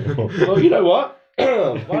 Well, you know what?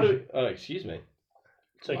 Excuse me.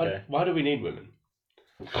 It's okay. Why do we need women?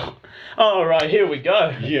 All right, here we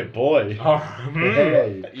go. Yeah, boy. Oh,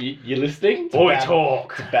 Hey, You listening? boy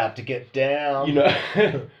talk. it's about to get down. You know,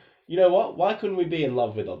 you know what? Why couldn't we be in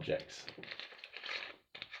love with objects?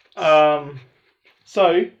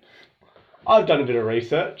 So, I've done a bit of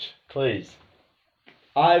research. Please.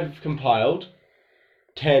 I've compiled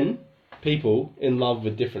 10 people in love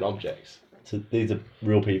with different objects. So these are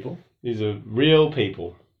real people. These are real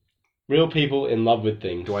people. Real people in love with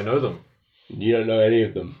things. Do I know them? You don't know any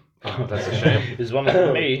of them. Oh, that's a shame. There's one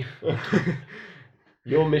for me.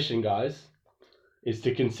 Your mission, guys, is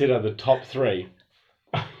to consider the top 3.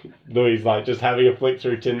 Louis like just having a flick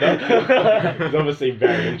through Tinder. He's obviously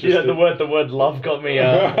very interested. Yeah, the word love got me. You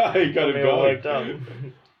got Got him me all going. worked up.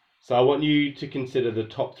 So I want you to consider the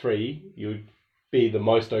top 3 you would be the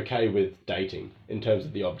most okay with dating in terms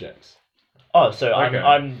of the objects. Oh, so Okay.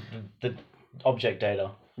 I'm the object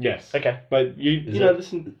data. Yes. Okay. But you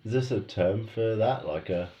listen. Is this a term for that? Like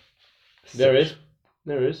a. There is.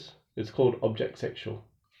 It's called object sexual.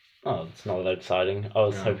 Oh, it's not that exciting. I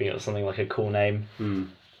was hoping it was something like a cool name.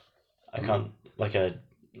 I can't like a.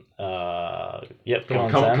 Yep. Go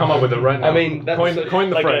on, Sam. Come up with it right now. I mean, that's coin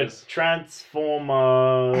the like phrase. a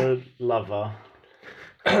transformer lover.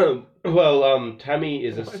 Well, Tammy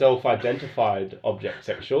is a self-identified object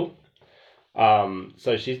sexual.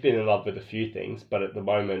 So she's been in love with a few things, but at the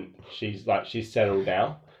moment she's settled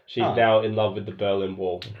now. She's now in love with the Berlin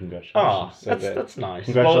Wall. Congratulations. Oh, So that's nice.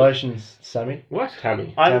 Congratulations, Sammy. What?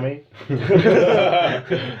 Tammy. Tammy. Well,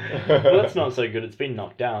 that's not so good. It's been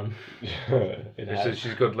knocked down. It has.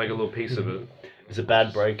 She's got like a little piece of it. It's a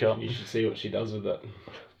bad breakup. You should see what she does with it.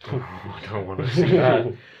 I don't want to see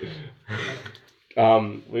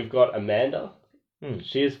that. We've got Amanda.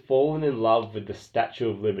 She has fallen in love with the Statue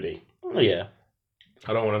of Liberty. Oh yeah.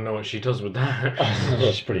 I don't want to know what she does with that.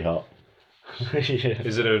 She's pretty hot. Yeah.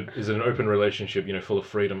 Is it an open relationship? Full of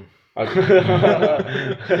freedom.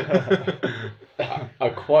 A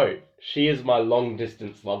quote: "She is my long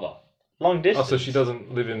distance lover." Long Oh, distance. so she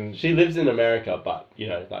doesn't live in She lives in America, but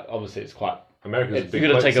like obviously it's quite. America's a It's- big You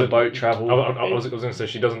gotta place, take a so- boat travel. I was going to say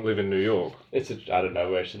she doesn't live in New York. I don't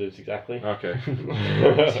know where she lives exactly. Okay.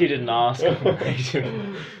 He didn't ask.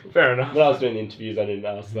 Fair enough. When I was doing the interviews, I didn't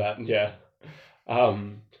ask that. Yeah.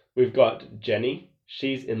 We've got Jenny.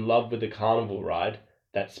 She's in love with the carnival ride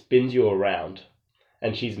that spins you around,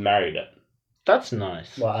 and she's married it. That's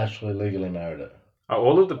nice. Well, actually legally married it. Are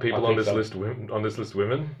all of the people I on think this so. list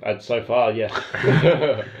women? And so far, yes.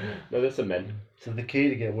 No, there's some men. So the key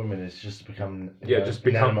to get women is just to become just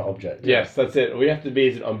become- inanimate object. Yes, that's it. We have to be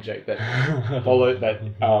as an object that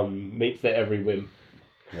meets their every whim.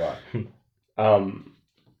 Right.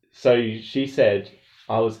 So she said,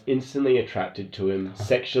 I was instantly attracted to him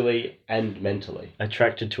sexually and mentally.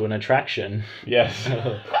 Attracted to an attraction. Yes.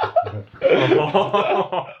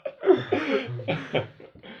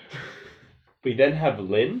 We then have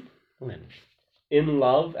Lynn, in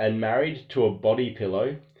love and married to a body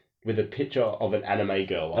pillow with a picture of an anime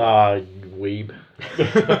girl on Ah, weeb.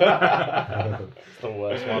 It's the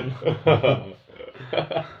worst one.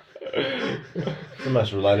 It's the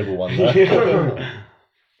most relatable one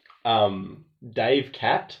though. Dave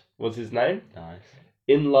Cat was his name. Nice.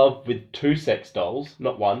 In love with 2 sex dolls,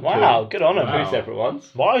 not one. Wow, good on him. Wow. 2 separate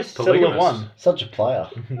ones. Why settle at Polygamous. one? Such a player.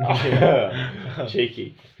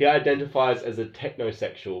 Cheeky. He identifies as a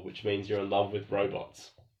technosexual, which means you're in love with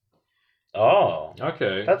robots. Oh,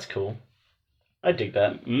 Okay. that's cool. I dig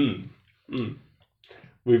that.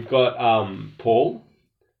 We've got Paul,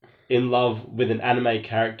 in love with an anime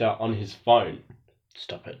character on his phone.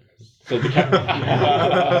 Stop it. So the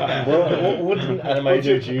what did an anime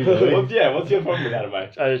do to you, Louis? What's your problem with anime?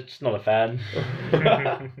 I'm just not a fan.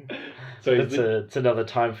 So It's another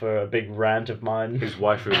time for a big rant of mine. His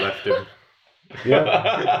wife who left him.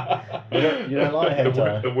 Yeah. You don't like The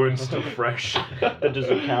hentai? wound's still fresh. That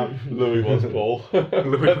doesn't count. Louis was Paul.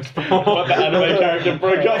 Louis was Paul. But the anime character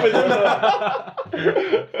broke up with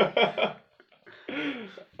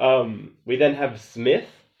him. We then have Smith.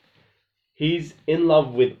 He's in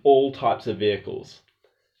love with all types of vehicles.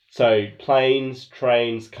 So planes,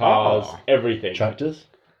 trains, cars, Oh. everything. Tractors?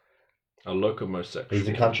 A locomosexual. He's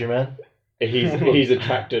a countryman? He's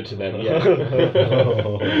attracted to them, yeah.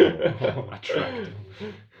 Attractive.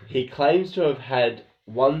 He claims to have had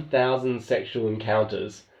 1,000 sexual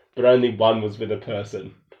encounters, but only one was with a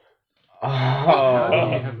person. How do you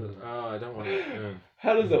Oh. have the... Oh, I don't want to... Yeah.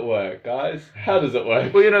 How does it work, guys? How does it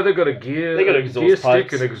work? Well, they've got a gear... They got exhaust gear stick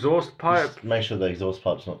pipes. and exhaust pipe. Just make sure the exhaust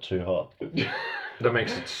pipe's not too hot. That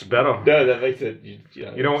makes it better. No, that makes it. You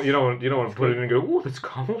know, You don't want to put it in and go, ooh, it's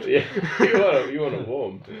cold. Yeah, you want to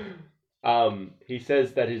warm. He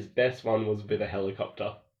says that his best one was with a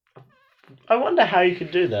helicopter. I wonder how you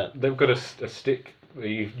could do that. They've got a stick that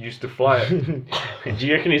you used to fly it. Do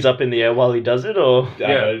you reckon he's up in the air while he does it, or? I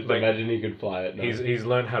Yeah, don't like- imagine he could fly it. No. He's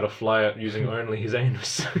learned how to fly it using only his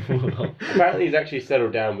anus. Apparently, he's actually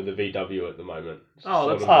settled down with a VW at the moment. Oh,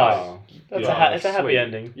 that's Sort of nice. Oh, that's Yeah, it's a happy sweet.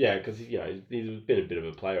 ending. Yeah, because he's been a bit of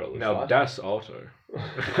a player all his Now, life. Das Auto.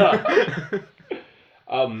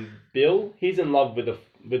 Bill, he's in love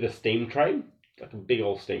with a steam train, like a big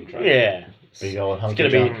old steam train. Yeah. Big old It's hunky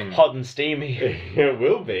gonna be junk. hot and steamy. It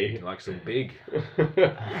will be. He likes them big.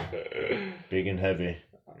 Big and heavy.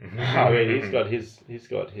 I mean, he's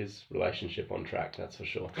got his relationship on track. That's for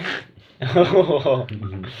sure.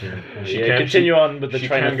 She Yeah, can- continue on with the She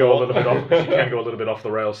train can of go a thought. little bit off. She can go a little bit off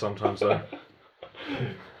the rails sometimes, though.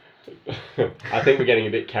 I think we're getting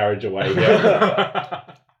a bit carried away here.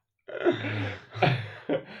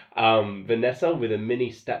 Vanessa with a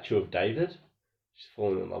mini statue of David. She's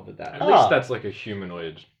fallen in love with At that least that's like a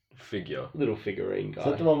humanoid figure. little figurine Is guy.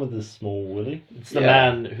 that the one with the small willy? It's the Yeah.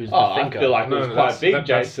 man who's Oh, the I thinker. feel like it was quite big,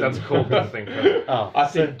 Jason. That's called the thinker. Oh. I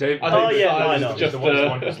think Dave, I Oh, think yeah, size no, I is know. just just the one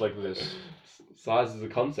a who's like this. size is a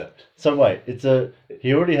concept. So wait,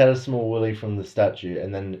 he already had a small willy from the statue,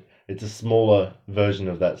 and then it's a smaller version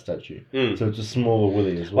of that statue. Mm. So it's a smaller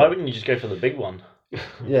willy as Why well. wouldn't you just go for the big one?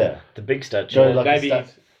 Yeah. The big statue. Go like maybe a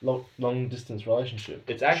long distance relationship.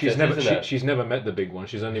 it's access, isn't it? She's never met the big one.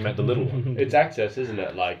 She's only met the little one. It's access, isn't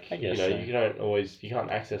it? Like I guess you know, so. you can't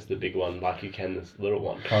access the big one like you can this little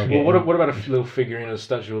one. Can't Well, get in. what about a little figurine of the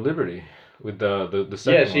Statue of Liberty with the Yeah,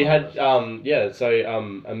 second she one? had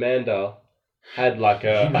So Amanda had like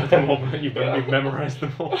a You've memorized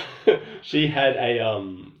them all. she had a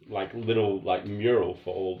like little like mural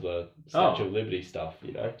for all the Statue of Liberty stuff.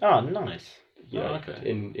 You know. Oh, nice. You know, okay.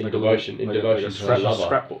 in Like devotion, like devotion a to her lover.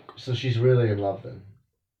 scrapbook. So she's really in love then.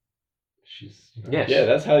 She's Yes. Yeah,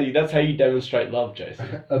 that's how you demonstrate love,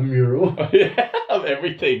 Jason. a mural. Yeah, of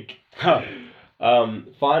everything. Huh.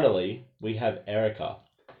 Finally, we have Erica,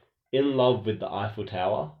 in love with the Eiffel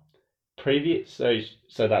Tower.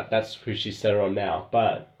 That's who she's set on now,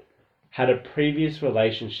 but had a previous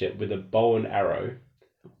relationship with a bow and arrow,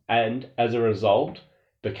 and as a result,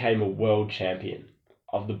 became a world champion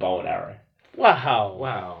of the bow and arrow. Wow.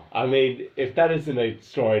 Wow. I mean, if that isn't a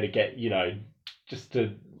story to get, just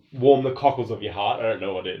to warm the cockles of your heart, I don't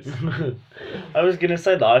know what is. I was gonna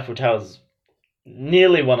say the Eiffel Tower's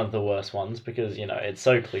nearly one of the worst ones because it's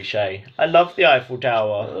so cliche. I love the Eiffel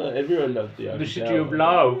Tower. Everyone loves the Eiffel The city Tower. of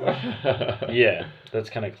love. Yeah, that's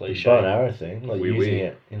kind of The cliche. bow and arrow thing, like Oui, using oui.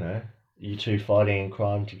 it, you two fighting in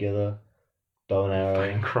crime together, bow and arrow.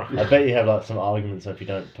 Fighting crime. I bet you have like some arguments if you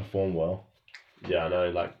don't perform well. Yeah, I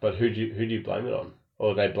know. But who do you blame it on?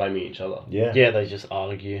 Or are they blaming each other? Yeah. Yeah, they just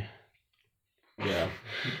argue. Yeah.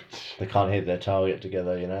 They can't hit their target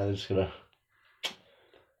together, they're just gonna.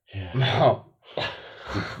 Yeah. Oh.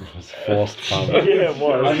 It was forced fun. Yeah, it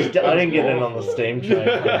was. I didn't get in on the steam train.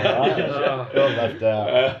 Got left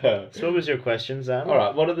out. So what was your question, Zan? All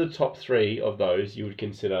right. What are the top 3 of those you would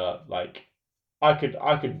consider like? I could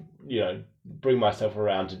bring myself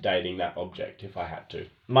around to dating that object if I had to.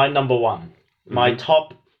 My number one, my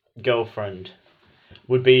top girlfriend,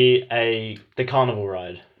 would be the carnival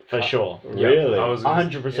ride for sure. Yeah, Really? I was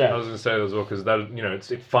 100%. I was gonna say that as well because that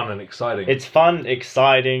it's fun and exciting. It's fun,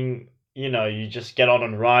 exciting. You just get on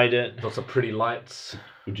and ride it. Lots of pretty lights.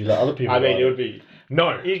 Would you let other people? I mean, ride it would be.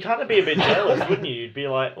 No. You'd kind of be a bit jealous, wouldn't you? You'd be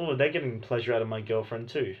like, oh, they're getting pleasure out of my girlfriend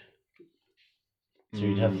too. So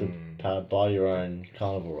you'd have to buy your own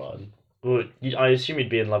carnival ride. Well, I assume you'd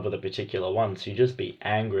be in love with a particular one, so you'd just be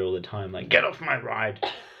angry all the time, like, get off my ride.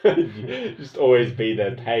 Just always be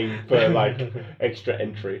there paying for like extra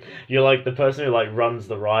entry. You're like the person who like runs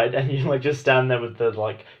the ride, and you like just stand there with the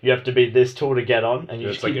like, you have to be this tall to get on, and you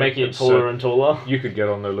Yeah, just it's keep like- making it it's taller and taller. You could get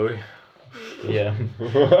on there, Louis. Yeah,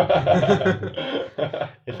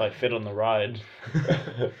 if I fit on the ride.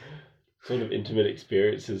 Sort of intimate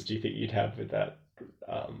experiences do you think you'd have with that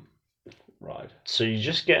ride? So you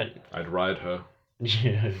just get, I'd ride her.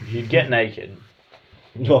 you'd get naked,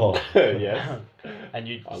 No. Yes. and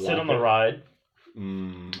you'd I sit like on the it. ride,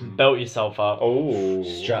 belt yourself up, Oh.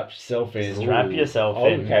 Strap yourself in. strap yourself Oh,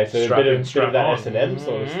 in. okay, so Strap a bit in, of strap that on. S&M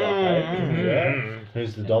sort of stuff, eh? Yeah.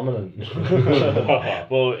 Who's the dominant?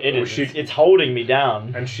 Well, it Well, is. she- It's holding me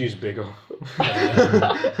down, And she's bigger.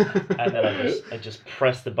 and then I just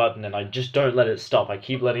press the button, and I just don't let it stop. I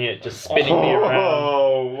keep letting it just spinning me around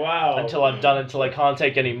Oh, wow. until I'm done, until I can't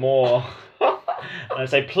take any more. And I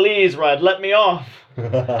say, "Please, ride, let me off."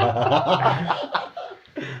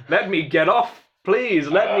 Let me get off, please.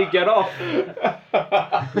 Let me get off.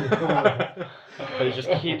 But it just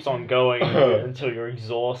keeps on going until you're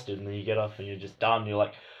exhausted, and then you get up and you're just done. You're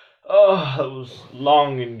like, "Oh, that was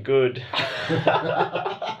long and good."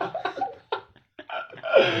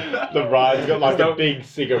 The ride's got like a big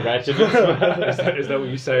cigarette in it. Is that what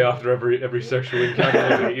you say after every sexual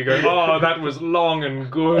encounter? You go, oh, that was long and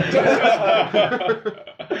good.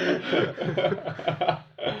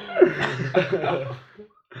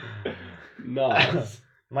 Nice.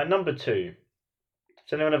 My number two.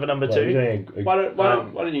 Does anyone have a number Well, you're two? doing Why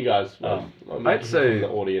don't you guys? I'd say- the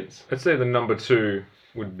audience. I'd say the number 2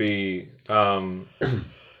 would be the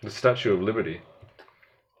Statue of Liberty.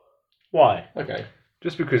 Why? Okay.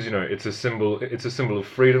 Just because it's a symbol. It's a symbol of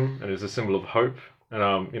freedom, and it's a symbol of hope.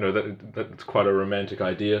 And that's quite a romantic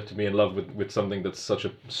idea, to be in love with something that's such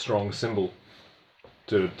a strong symbol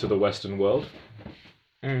to the Western world.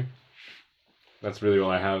 Mm. That's really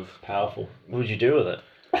all I have. Powerful. What would you do with it?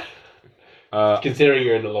 Considering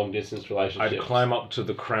you're in a long distance relationship. I'd climb up to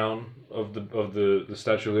the crown of the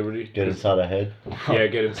Statue of Liberty. get inside her head. Yeah,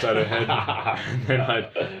 get inside her head, and then I'd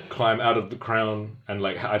climb out of the crown, and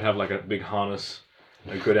I'd have like a big harness.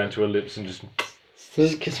 I'd go down to her lips and just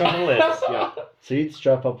Just kiss her on the lips. yeah. So you'd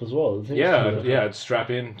strap up as well. isn't it? Yeah, I'd strap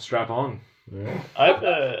on. Yeah.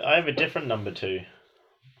 I have a different number 2.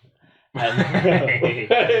 And,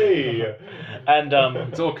 Hey. and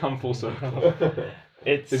It's all come full circle.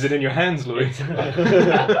 it's Is it in your hands, Louis?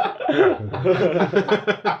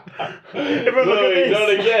 Everyone look at Louis, this. not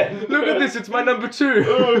again. Look at this, it's my number 2.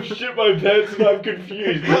 Oh shit, my pants and I'm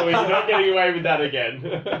confused. Louis, you're not getting away with that again.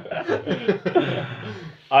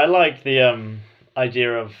 I like the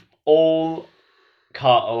idea of all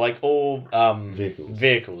Vehicles.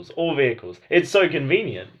 all vehicles. It's so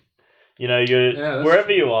convenient. You're Yeah, that's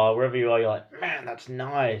wherever you are, you're like, man, that's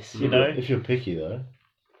nice. You know, If you're picky though.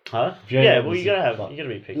 huh? If you Yeah, have well, this- you gotta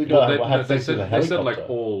be picky. You gotta Well, have they sex with a said like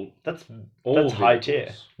helicopter. all That's vehicles. high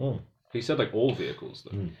tier. He said like all vehicles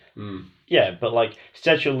though. Mm. Yeah, but like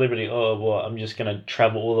Statue of Liberty. Oh, well, I'm just gonna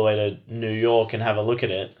travel all the way to New York and have a look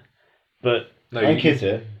at it. But No, And kiss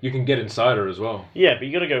it. you can get inside her as well. yeah, but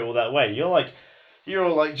you gotta go all that way. You're like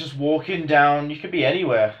just walking down. You could be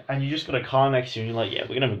anywhere, and you just got a car next to you, and you're like, yeah,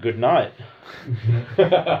 we're gonna have a good night.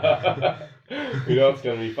 You know it's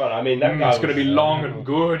gonna be fun. I mean, that guy It's gonna be long and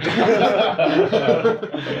good.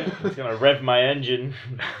 It's gonna rev my engine.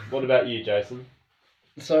 What about you, Jason?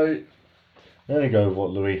 So I'm gonna go with what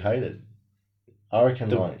Louis hated. I reckon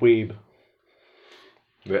The like weeb.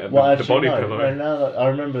 the actually, body no, pillow. no, now that I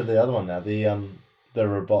remember the other one now. The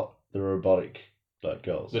robotic like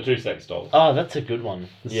girls. The 2 sex dolls. Oh, that's a good one.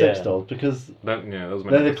 The Yeah. sex dolls, because That was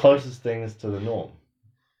my they're number the closest things to the norm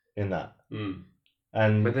in that. Mm.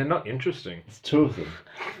 And But they're not interesting. it's 2 of them.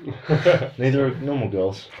 Neither are normal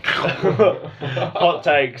girls. Hot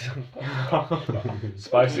takes.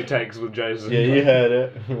 Spicy takes with Jason. Yeah, you heard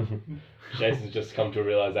it. Jason's just come to a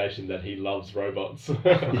realization that he loves robots.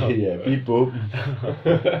 yeah, beep boop.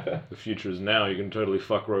 The future is now. You can totally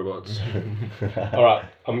fuck robots. All right,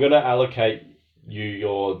 I'm gonna allocate you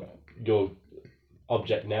your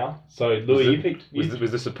object now. So Louis, you picked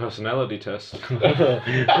Was this a personality test?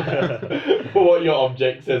 what your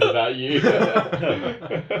object says about you.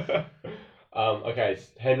 Okay,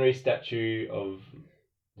 Henry, Statue of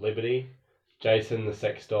Liberty. Jason, the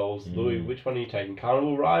sex dolls. Louis, which one are you taking?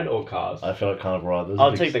 Carnival ride or cars? I feel like Carnival Ride. There's a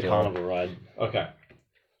I'll big take the story. carnival ride. Okay.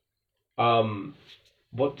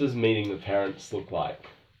 What does meeting the parents look like?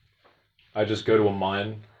 I just go to a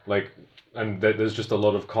mine, and there's just a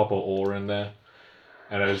lot of copper ore in there,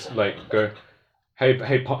 and I just go, hey,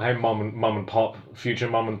 mom and pop, future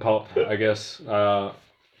mom and pop, I guess.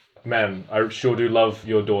 Man, I sure do love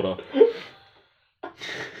your daughter.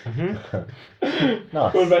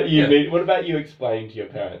 Nice. What about you? Yeah. What about you explaining to your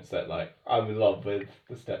parents that I'm in love with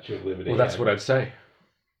the Statue of Liberty? Well, that's what I'd say.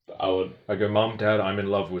 I would. I go, Mom, Dad, I'm in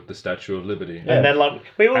love with the Statue of Liberty. Yeah. And then like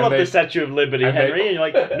we all And love they- the Statue of Liberty, and Henry, they- and you're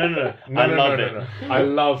like, no, I love it. No. I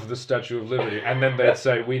love the Statue of Liberty. And then they'd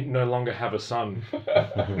say, we no longer have a son.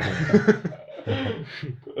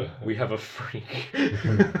 We have a freak.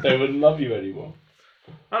 They wouldn't love you anymore.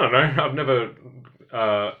 I don't know. I've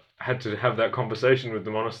never had to have that conversation with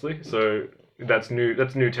them, honestly. So that's new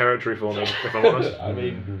territory for me, if I'm honest. I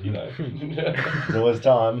mean, There's always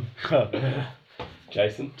time.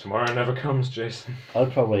 Jason. Tomorrow never comes, Jason.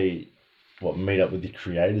 I'd probably meet up with the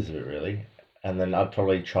creators of it really, and then I'd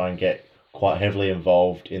probably try and get quite heavily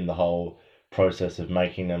involved in the whole process of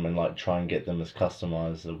making them and like try and get them as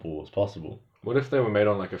customizable as possible. What if they were made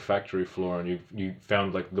on like a factory floor and you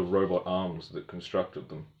found like the robot arms that constructed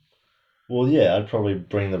them? Well, yeah, I'd probably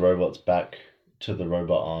bring the robots back to the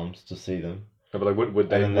robot arms to see them, No, but like, would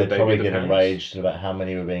they? and then would they'd they probably be the get parents? enraged about how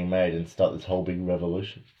many were being made and start this whole big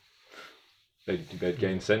revolution. They'd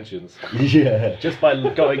gain sentience. Yeah. Just by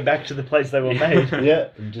going back to the place they were made. Yeah,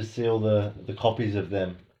 and just see all the copies of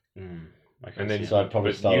them. And then So I'd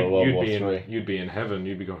probably but start at World you'd War be III. you'd be in heaven.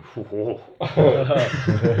 You'd be going, whoa,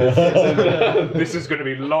 this is going to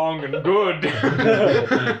be long and good.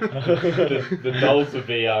 The dolls would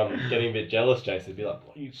be getting a bit jealous, Jason. They'd be like,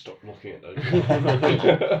 why you stop looking at those?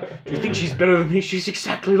 You think she's better than me? She's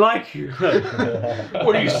exactly like you.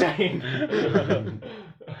 What are you saying?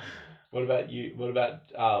 What about you? What about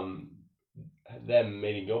them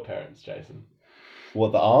meeting your parents, Jason?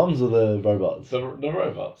 What, the arms or the robots? The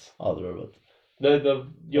robots. Oh, the robots.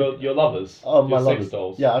 Your lovers. Oh, my your lovers. sex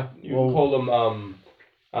dolls. Yeah, You can call them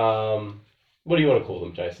what do you want to call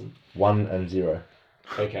them, Jason? 1 and 0.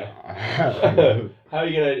 Okay. How are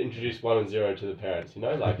you going to introduce 1 and 0 to the parents? You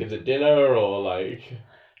know, like is it dinner or like?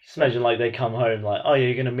 Just imagine like they come home like, oh yeah,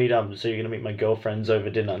 you're gonna meet so you're gonna meet my girlfriends over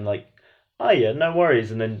dinner, and like, oh yeah, no worries,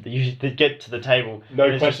 and then they get to the table. No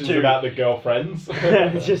and it's just questions about the girlfriends.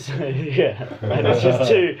 it's just and it's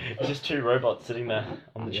just two robots sitting there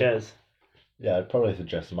on the chairs. Yeah, I'd probably have to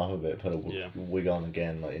dress them up a bit, put a Yeah. wig on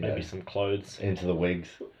again, like, you Maybe know, some clothes. into the wigs.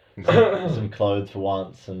 Some clothes for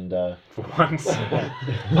once, and For once.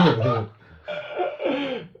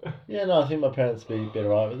 yeah, no, I think my parents would be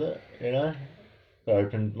alright with it, you know? They're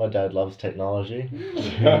open. My dad loves technology.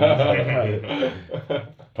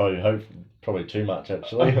 Probably too much, You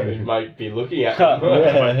actually. might be looking at them.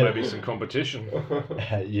 Might be some competition.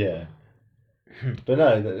 Yeah. But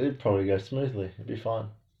no, it'd probably go smoothly. It'd be fine.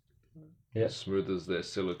 Yeah. Smooth as their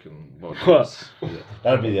silicon bodies.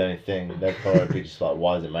 That'd be the only thing. They'd probably be just like,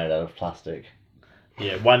 why is it made out of plastic?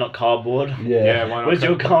 Yeah, why not cardboard? Yeah, why not? Where's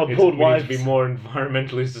your cardboard We need to wipes? be more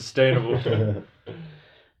environmentally sustainable.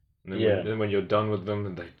 And then, Yeah. then when you're done with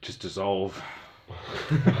them, they just dissolve.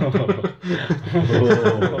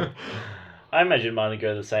 I imagine mine would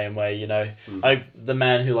go the same way, you know. Mm. The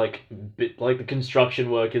man who like the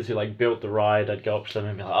construction workers who like built the ride, I'd go up to them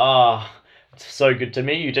and be like, ah, it's so good to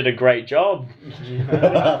meet you. Did a great job.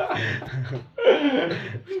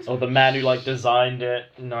 Or the man who like designed it,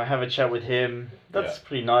 you know, I have a chat with him. That's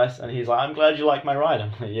pretty nice, and he's like, I'm glad you like my ride.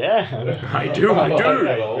 I'm like, yeah. I do.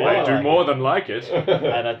 I do more than like it.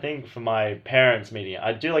 And I think for my parents' meeting,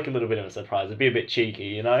 I'd do like a little bit of a surprise. It'd be a bit cheeky,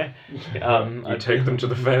 you know. You take them to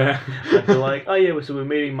the fair. I'd be like, oh yeah, so we're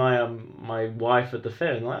meeting my my wife at the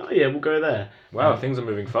fair, and like, oh yeah, we'll go there. Wow, things are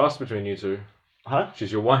moving fast between you two. Huh?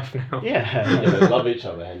 She's your wife now. Yeah. They love each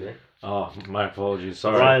other, Henry. Oh, my apologies.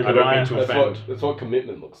 Sorry, Ryan- I don't Ryan- mean to That's offend. that's what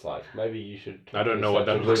commitment looks like. Maybe you should. I don't know what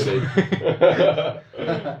that research looks it.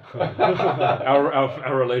 like.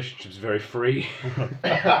 our relationship's very free.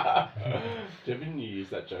 Didn't you use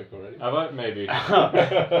that joke already? Have I? Maybe.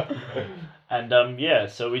 And yeah,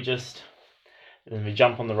 so we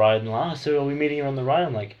jump on the ride and like, oh, so are we meeting her on the ride?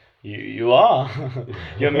 I'm like, you are.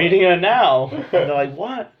 You're meeting her now. And they're like,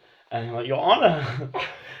 what? And I'm like, Your Honor,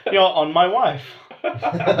 you're on my wife.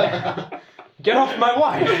 Get off my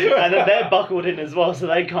wife! And then they're buckled in as well, so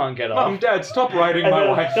they can't get off. Mum, Dad, stop riding And my they're,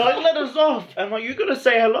 wife. they're like, let us off. And I'm like, you gotta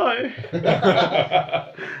say hello.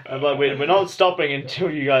 I'm like, we're not stopping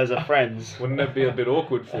until you guys are friends. Wouldn't that be a bit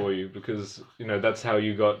awkward for you? Because, you know, that's how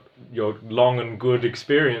you got your long and good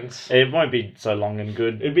experience. It won't be so long and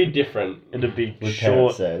good. It'd be different. It'll be With short.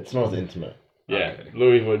 parents there, it's not as intimate. Yeah, Okay.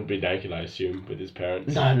 Louis wouldn't be naked, I assume, with his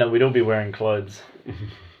parents. No, we'd all be wearing clothes.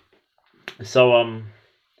 So I'm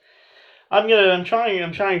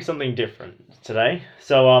trying something different today.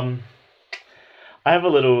 So I have a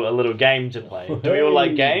little game to play. Do we all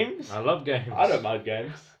like games? I love games. I don't mind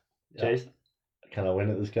games. Jason? Can I win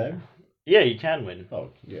at this game? Yeah, you can win. Oh,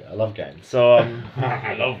 yeah, I love games. So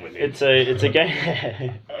I love winning. it's a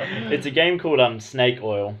game it's a game called Snake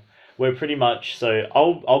Oil, where pretty much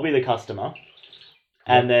I'll be the customer,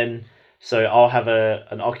 and then so I'll have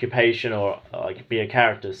an occupation or like be a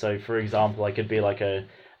character. So for example, I could be like a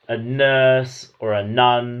nurse or a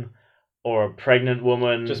nun or a pregnant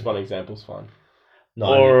woman Just one example's fine. No,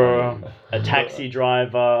 or a taxi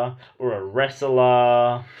driver or a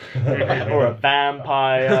wrestler or a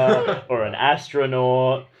vampire or an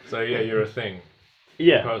astronaut. So, yeah, you're a thing.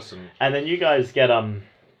 Yeah. Person. And then you guys get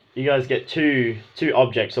two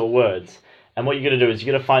objects or words, and what you're gonna do is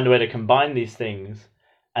you're gonna find a way to combine these things,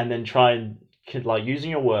 and then try and like using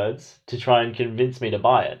your words to try and convince me to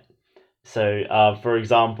buy it. So, for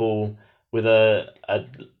example, with a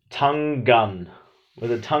tongue gun,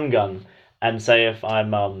 and say if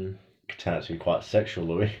I'm It's actually quite sexual,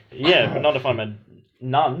 Louis. yeah, but not if I'm a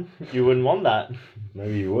nun. You wouldn't want that.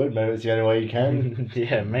 Maybe you would. Maybe it's the only way you can.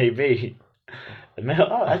 Yeah, maybe.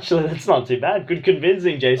 Oh, actually, that's not too bad. Good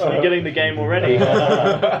convincing, Jason. You're getting the game already. Do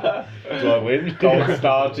I win? Gold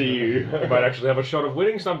star to you. You might actually have a shot of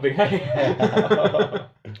winning something, hey?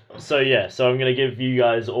 So I'm gonna give you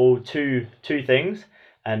guys all two things,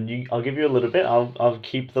 and I'll give you a little bit. I'll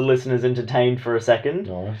keep the listeners entertained for a second,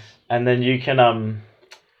 Nice. and then you can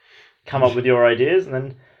come up with your ideas, and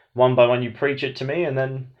then one by one you preach it to me, and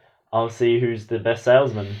then I'll see who's the best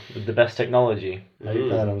salesman with the best technology. How do you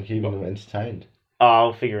plan on keeping them entertained?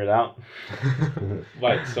 I'll figure it out.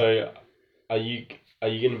 Wait, so are you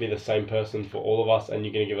going to be the same person for all of us, and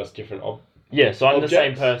you're going to give us different Yeah, so I'm the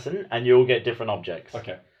same Objects? person, and you'll get different objects.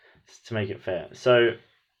 Okay. To make it fair. So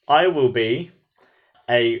I will be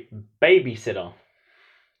a babysitter.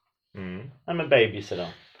 I'm a babysitter.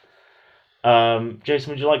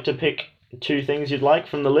 Jason, would you like to pick 2 things you'd like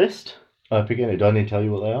from the list? Pick any. Do I need to tell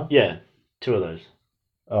you what they are? Yeah, 2 of those.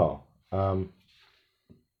 Oh.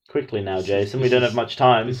 Quickly now, This is- Jason. We this don't is- have much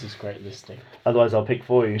time. This is great listening. Otherwise, I'll pick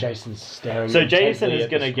for you. Jason's staring. So Jason intently is at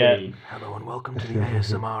the gonna get- screen. Hello and welcome to the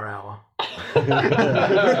ASMR hour.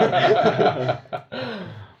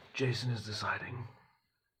 Jason is deciding.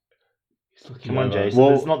 He's looking Come on, over. Jason. Well,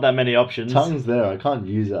 There's not that many options. Tongue's there. I can't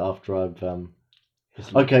use it after I've.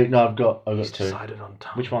 He's looking- Okay, no, I've got He's 2. decided on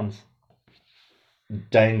tongue. Which ones?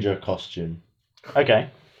 Danger costume. Okay.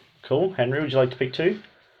 Cool. Henry, would you like to pick 2?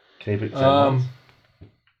 Can you pick someone?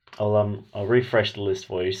 I'll refresh the list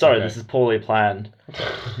for you. Sorry, Okay. this is poorly planned.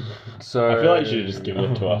 So I feel like you should have just given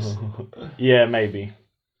it to us. Yeah, maybe.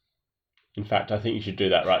 In fact, I think you should do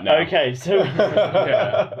that right now. Okay, so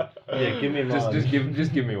Yeah. Yeah, give me just mine.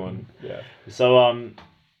 just give me one. Yeah. so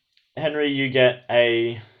Henry, you get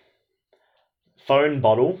a phone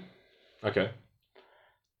bottle. Okay.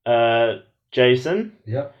 Jason,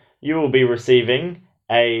 Yep. you will be receiving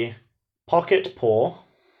a pocket paw.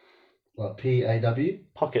 Like PAW.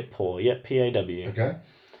 Pocket paw, yep, PAW. Okay.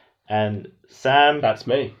 And Sam, That's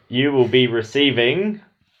me. you will be receiving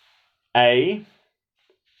a.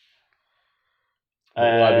 What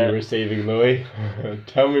will I be receiving, Louis?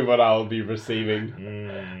 Tell me what I will be receiving.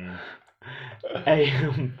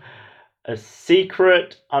 a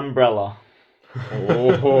secret umbrella.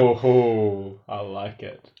 Oh, I like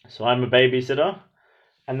it. So I'm a babysitter,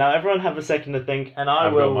 and now everyone have a second to think, and I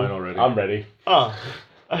I've will. got mine already. I'm ready. Oh,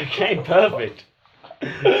 okay, perfect.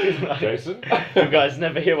 Jason? You guys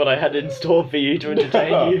never hear what I had in store for you to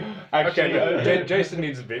entertain you. Actually, Okay, no, Jason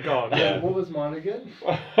needs a bit. Go on. Yeah. What was mine again?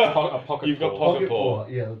 A pocket You've got paw. pocket paw.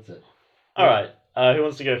 Yeah, that's it. All right, who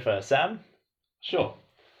wants to go first? Sam? Sure.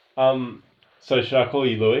 So should I call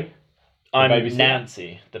you Louis? I'm babysitter?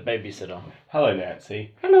 Nancy, the babysitter. Hello,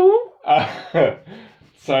 Nancy. Hello.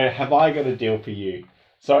 So have I got a deal for you?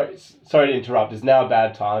 Sorry to interrupt. It's now a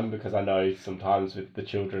bad time because I know sometimes with the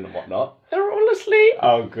children and whatnot. They're all asleep.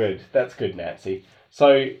 Oh, good. That's good, Nancy.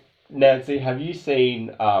 So, Nancy, have you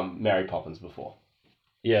seen Mary Poppins before?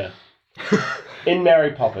 Yeah. In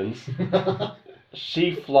Mary Poppins,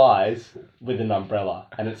 she flies with an umbrella,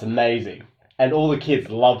 and it's amazing. And all the kids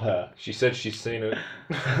love her. She said she's seen it.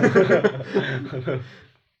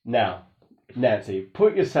 Now, Nancy,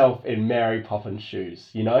 put yourself in Mary Poppins' shoes,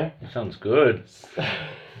 you know? Sounds good.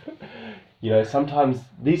 You know, sometimes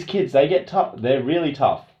these kids, they get tough. They're really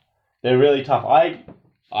tough. They're really tough. I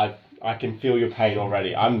can feel your pain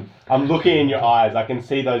already. I'm looking in your eyes. I can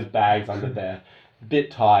see those bags under there.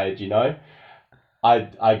 Bit tired, you know?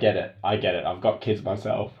 I get it. I get it. I've got kids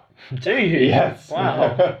myself. Do you? Yes.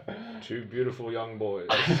 Wow. 2 beautiful young boys.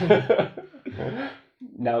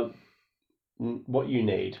 Now, what you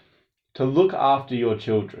need to look after your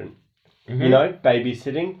children, Mm-hmm. you know,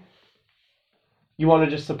 babysitting, you want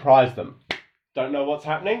to just surprise them. Don't know what's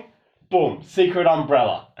happening? Boom, secret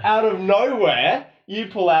umbrella. Out of nowhere, you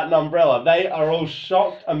pull out an umbrella. They are all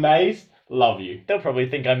shocked, amazed, love you. They'll probably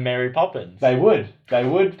think I'm Mary Poppins. They would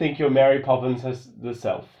think you're Mary Poppins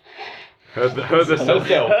herself. Her the self.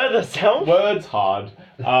 Her the self? Words hard.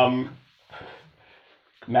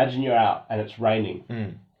 Imagine you're out and it's raining.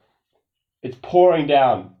 Mm. It's pouring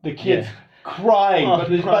down. The kids crying, Oh,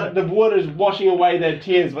 but the water's washing away their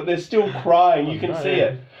tears, but they're still crying. You can no. see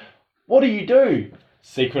it. What do?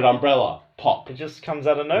 Secret umbrella. Pop. It just comes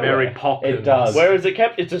out of nowhere. Mary Poppins. It does. Where is it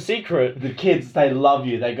kept? It's a secret. The kids, they love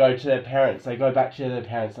you. They go to their parents. They go back to their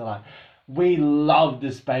parents. They're like, we love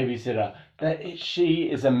this babysitter. She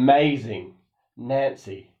is amazing.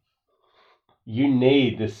 Nancy, you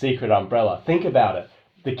need this secret umbrella. Think about it.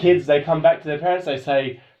 The kids, they come back to their parents. They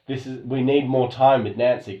say, we need more time with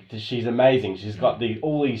Nancy because she's amazing. She's got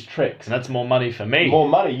all these tricks. And that's more money for me. More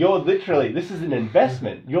money. This is an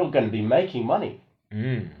investment. You're going to be making money.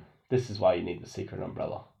 This is why you need the secret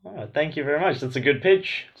umbrella. Oh, thank you very much. That's a good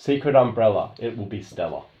pitch. Secret umbrella. It will be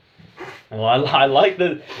stellar. Well, I like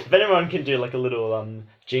the. If anyone can do like a little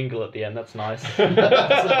jingle at the end, that's nice.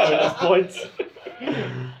 That's bonus points.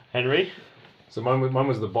 Henry? So mine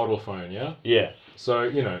was the bottle phone, yeah? Yeah. So,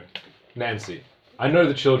 you know, Nancy, I know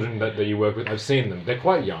the children that you work with. I've seen them. They're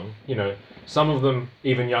quite young. You know, some of them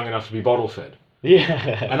even young enough to be bottle fed.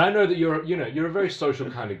 Yeah. And I know that you're a very social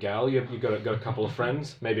kind of gal. You've got a couple of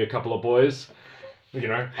friends, maybe a couple of boys. You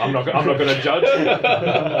know, I'm not going to judge.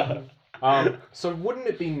 So wouldn't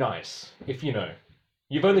it be nice if, you know,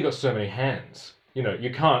 you've only got so many hands. You know,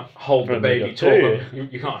 you can't hold the Only baby got talk. two.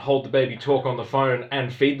 You can't hold the baby talk on the phone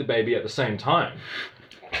and feed the baby at the same time.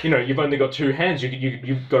 You know, you've only got two hands.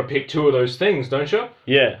 You've got to pick two of those things, don't you?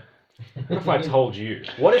 Yeah. What if I told you?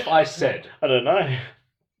 What if I said? I don't know.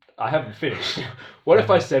 I haven't finished. What if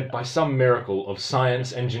I said, by some miracle of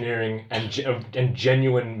science, engineering, and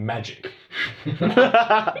genuine magic,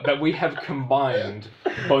 that we have combined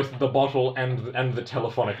both the bottle and the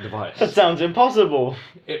telephonic device? That sounds impossible.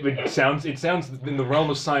 It sounds in the realm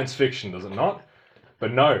of science fiction, does it not?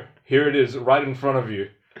 But no, here it is, right in front of you.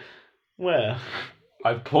 Where?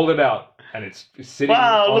 I've pulled it out, and it's sitting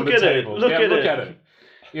Wow, on look the at it, table. look Yeah, at look it. at it.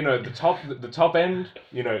 You know, the top end,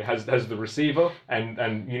 you know, has the receiver,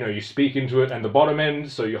 and you know, you speak into it, and the bottom end,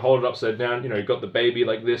 so you hold it upside down, you know, you've got the baby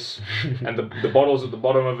like this, and the bottle's at the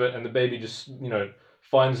bottom of it, and the baby just, you know,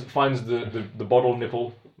 finds the bottle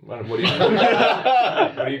nipple. What do you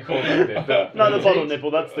call that? No, the bottle nipple.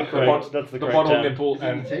 That's the correct. That's the correct bottle term. nipple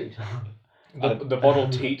and the bottle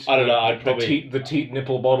teat. I don't know, I'd the probably- the teat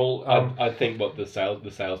nipple bottle. I think what the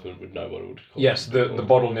salesman would know what it would call. Yes, the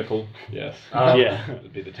bottle nipple. Yes. Yeah. That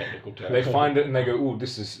would be the technical term. They find it and they go, "Ooh,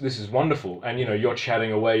 this is wonderful." And you know, you're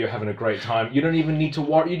chatting away, you're having a great time. You don't even need to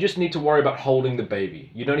worry. You just need to worry about holding the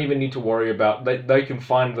baby. You don't even need to worry about. They can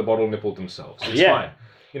find the bottle nipple themselves. It's Yeah. fine.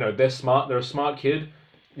 You know, they're smart. They're a smart kid.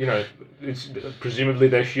 You know, it's presumably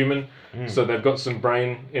they're human, so they've got some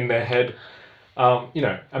brain in their head. You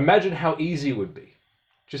know, imagine how easy it would be.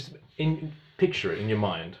 Just picture it in your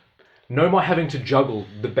mind. No more having to juggle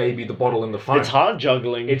the baby, the bottle, and the phone. It's hard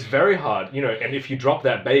juggling. It's very hard, you know. And if you drop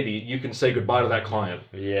that baby, you can say goodbye to that client.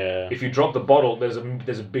 Yeah. If you drop the bottle, there's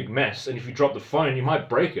a big mess. And if you drop the phone, you might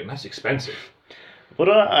break it, and that's expensive.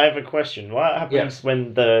 I have a question. What happens Yes.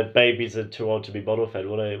 when the babies are too old to be bottle fed?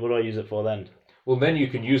 What do I use it for then? Well, then you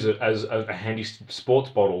can use it as a handy sports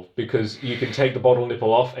bottle, because you can take the bottle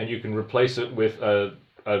nipple off and you can replace it with a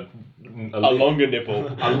longer nipple.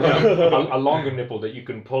 a longer nipple that you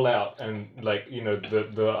can pull out, and like, you know,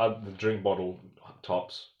 the drink bottle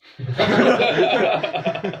tops.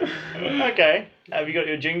 Okay. Have you got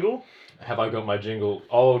your jingle? Have I got my jingle?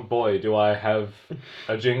 Oh boy, do I have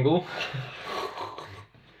a jingle.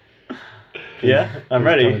 Yeah, I'm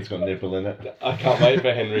ready. It's got nipple in it. I can't wait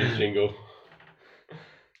for Henry's jingle.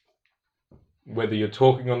 Whether you're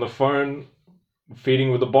talking on the phone,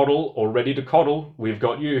 feeding with a bottle, or ready to coddle, we've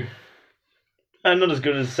got you. Not as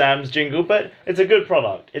good as Sam's jingle, but it's a good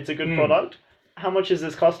product. It's a good product. How much is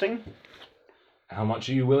this costing? How much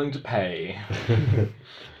are you willing to pay?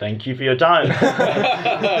 Thank you for your time.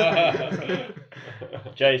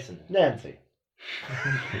 Jason. Nancy.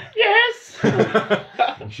 Yes!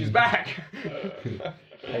 She's back.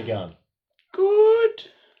 How you going? Good.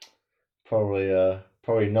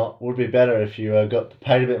 Probably not. Would be better if you got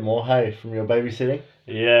paid a bit more, hey, from your babysitting.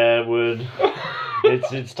 Yeah, it would.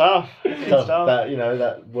 It's tough. It's Stuff tough. that, you know,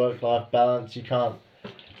 that work-life balance. You can't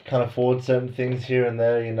afford certain things here and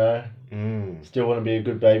there, you know. Still want to be a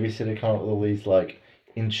good babysitter, come up with all these like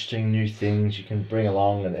interesting new things you can bring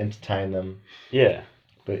along and entertain them. Yeah.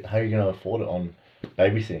 But how are you going to afford it on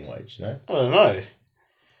babysitting wage, you know? I don't know.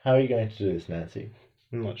 How are you going to do this, Nancy?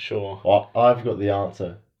 I'm not sure. Well, I've got the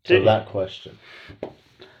answer Do to you? that question.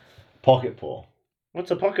 Pocket paw.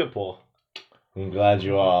 What's a pocket paw? I'm glad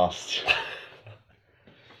you asked.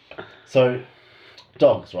 So,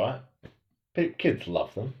 dogs, right? Kids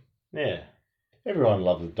love them. Yeah. Everyone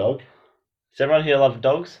loves a dog. Does everyone here love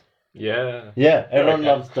dogs? Yeah. Yeah, everyone Okay.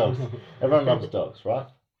 loves dogs. Everyone loves dogs, right?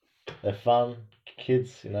 They're fun.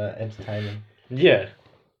 Kids, you know, entertain them. Yeah.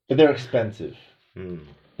 But they're expensive. Mm.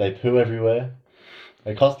 They poo everywhere.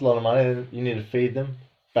 They cost a lot of money. You need to feed them,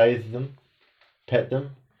 bathe them, pet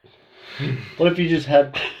them. What if you just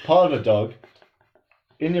had part of a dog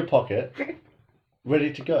in your pocket,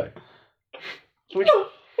 ready to go? Which,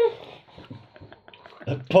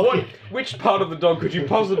 A pocket. Which part of the dog could you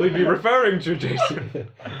possibly be referring to, Jason?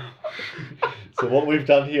 So what we've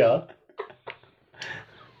done here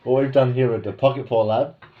at the Pocket Paw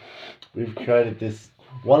Lab, we've created this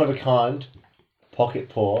one-of-a-kind pocket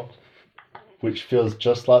paw, which feels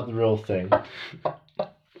just like the real thing,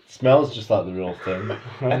 smells just like the real thing,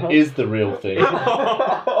 and is the real thing.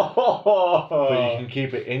 But you can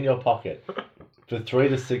keep it in your pocket for 3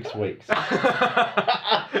 to 6 weeks.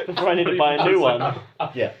 before I need to buy a new one.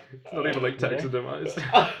 Yeah. It's not even like taxidermized.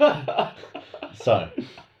 So,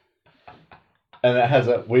 And it has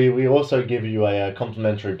a. We also give you a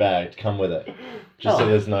complimentary bag to come with it, just so Oh.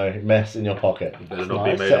 there's no mess in your pocket. Better That's not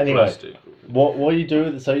nice. be made So of anyway, plastic. What you do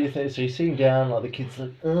with it? So you see him down like the kid's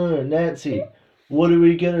like, oh Nancy, what are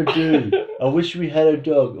we gonna do? I wish we had a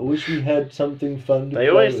dog. I wish we had something fun to They play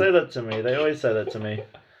always with." say that to me. They always say that to me.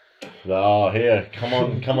 Oh, here, come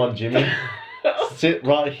on, Jimmy. Sit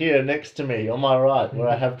right here next to me on my right, where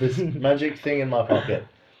I have this magic thing in my pocket.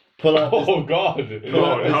 Pull out this, Oh God!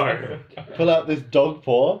 Oh no. pull out this dog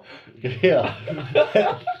paw. Here,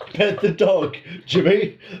 pet the dog,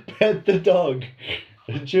 Jimmy. Pet the dog.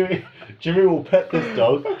 Jimmy will pet this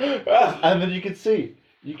dog, and then you can see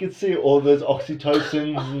all those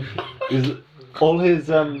oxytocins and all his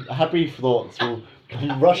happy thoughts will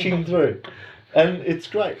come rushing through, and it's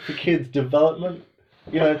great for kids' development.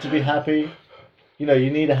 You know, to be happy. You know,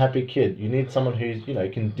 you need a happy kid. You need someone who's, you know,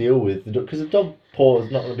 can deal with the dog, because the dog paw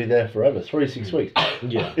is not going to be there forever. 3 to 6 weeks.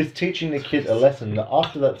 Yeah. It's teaching the kid a lesson that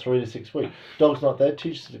after that 3 to 6 weeks, dog's not there.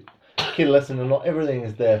 Teaches the kid a lesson, and not everything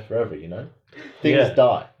is there forever. You know, things Yeah.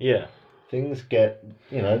 die. Yeah. Things get,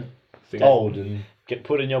 you know, Thing- old and Get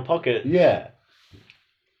put in your pocket. yeah.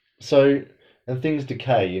 So, and things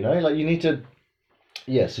decay. You know, like you need to.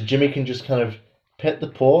 Yeah. So Jimmy can just kind of pet the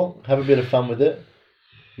paw, have a bit of fun with it.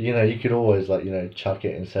 You know, you could always like, you know, chuck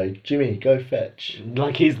it and say, Jimmy, go fetch.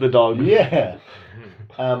 Like he's the dog. Yeah.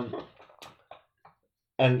 And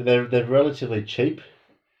they're relatively cheap,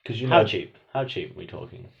 because you know. How cheap? How cheap are we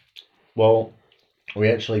talking? Well, we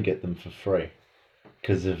actually get them for free,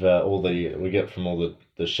 because of all we get from all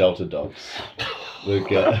the shelter dogs. They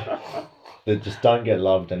just don't get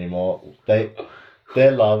loved anymore. They're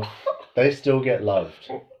loved. They still get loved.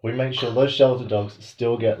 We make sure those shelter dogs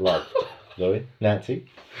still get loved. Louis, Nancy.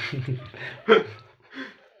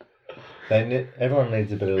 Everyone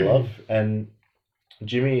needs a bit of love, and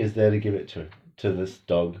Jimmy is there to give it to this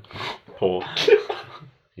dog. Paw.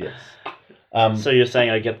 Yes. So you're saying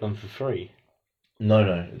I get them for free?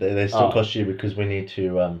 No, they still Oh. cost you, because we need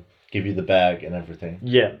to give you the bag and everything,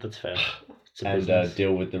 Yeah, that's fair. It's a and business.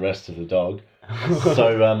 deal with the rest of the dog.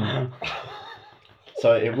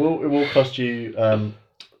 So it will cost you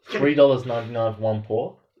 $3.99 for one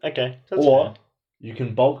paw, Okay, that's or fair. you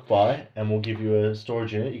can bulk buy, and we'll give you a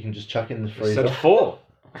storage unit. You can just chuck in the freezer. Set of 4.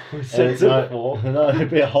 Sets no, of 4. No, it'd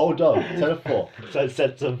be a whole dog. Set of 4. So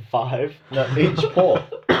sets of 5. No,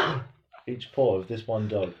 each paw of this one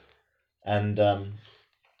dog, and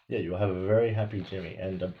yeah, you'll have a very happy Jimmy.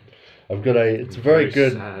 And I've got it's a very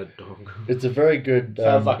good. Sad dog. It's a very good.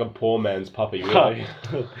 Sounds like a poor man's puppy, really.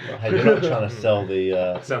 Hey, you're not trying to sell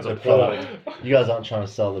the. Sounds the appalling. product. You guys aren't trying to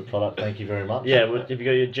sell the product. Thank you very much. Yeah, have you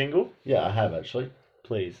got your jingle? Yeah, I have actually.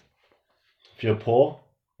 Please. If you're poor,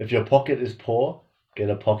 if your pocket is poor, get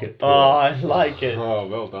a pocket Oh, poor. I like it. Oh,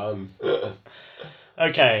 well done.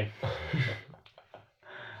 Okay.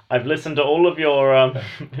 I've listened to all of your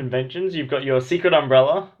inventions. You've got your secret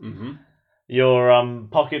umbrella, Mm-hmm. your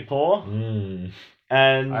pocket paw, Mm.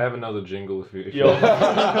 and I have another jingle if you. your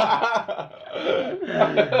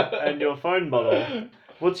and your phone bottle.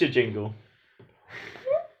 What's your jingle?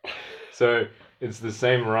 So it's the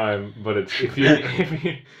same rhyme, but it's if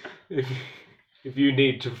you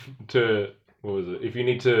need to what was it? If you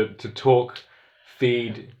need to talk,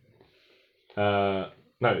 feed. No,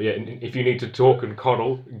 yeah. If you need to talk and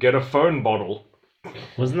coddle, get a phone bottle.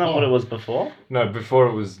 Wasn't that what it was before? No, before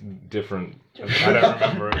it was different. I don't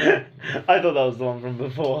remember it. I thought that was the one from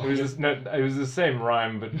before. It was the same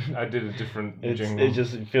rhyme, but I did a different jingle.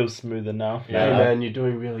 It feels smoother now. Hey Yeah. man, you're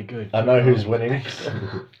doing really good. I know who's winning.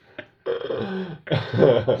 So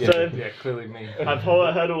Yeah, clearly me. I've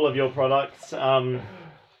heard all of your products. I'm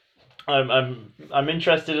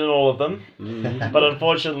interested in all of them, but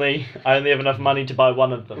unfortunately, I only have enough money to buy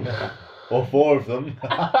one of them. Or 4 of them.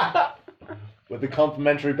 With a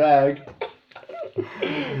complimentary bag.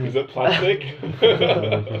 Is it plastic?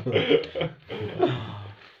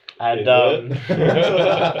 And Is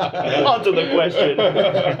answer the question.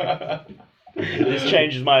 This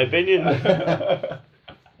changes my opinion.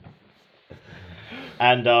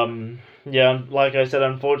 And yeah, like I said,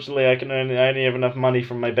 unfortunately, I only have enough money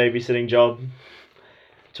from my babysitting job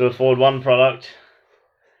to afford one product,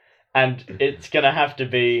 and it's gonna have to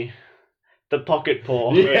be the pocket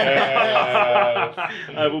paw. Yes.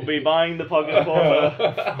 I will be buying the pocket paw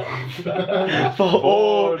for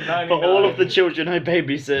all of the children I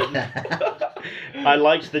babysit. I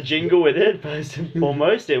liked the jingle with it first and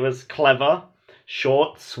foremost. It was clever,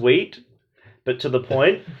 short, sweet, but to the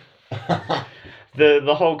point.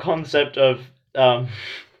 The whole concept of releasing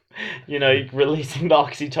the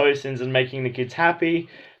oxytocins and making the kids happy,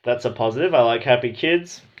 that's a positive. I like happy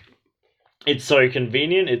kids. It's so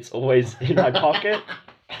convenient. It's always in my pocket.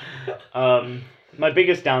 My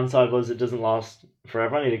biggest downside was it doesn't last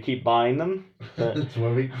forever. I need to keep buying them. But... That's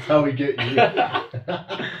how we get you.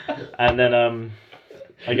 And then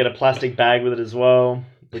I get a plastic bag with it as well,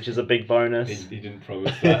 which is a big bonus. He didn't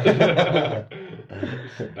promise that.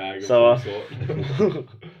 A bag of So, some sort.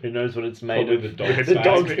 Who knows what it's made Probably of? the dog's The bag.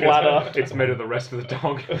 dog's bladder. It's made of the rest of the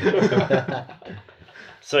dog.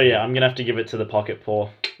 So yeah, I'm gonna have to give it to the pocket paw.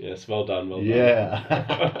 Yes, well done, well done.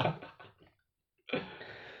 Yeah.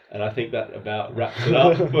 And I think that about wraps it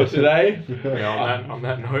up for today. Yeah, on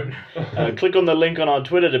that note. Click on the link on our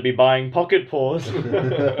Twitter to be buying pocket paws.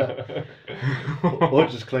 Or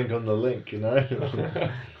just click on the link, you know.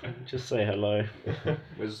 Just say hello.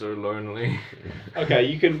 We're so lonely. Okay,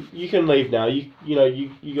 you can leave now. You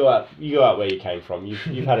go out where you came from.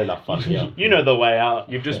 You've had enough fun here. You know the way out.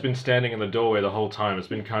 You've just been standing in the doorway the whole time. It's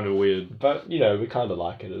been kind of weird. But we kind of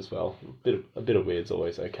like it as well. A bit of weird's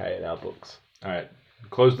always okay in our books. All right.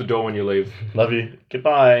 Close the door when you leave. Love you.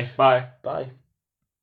 Goodbye. Bye. Bye.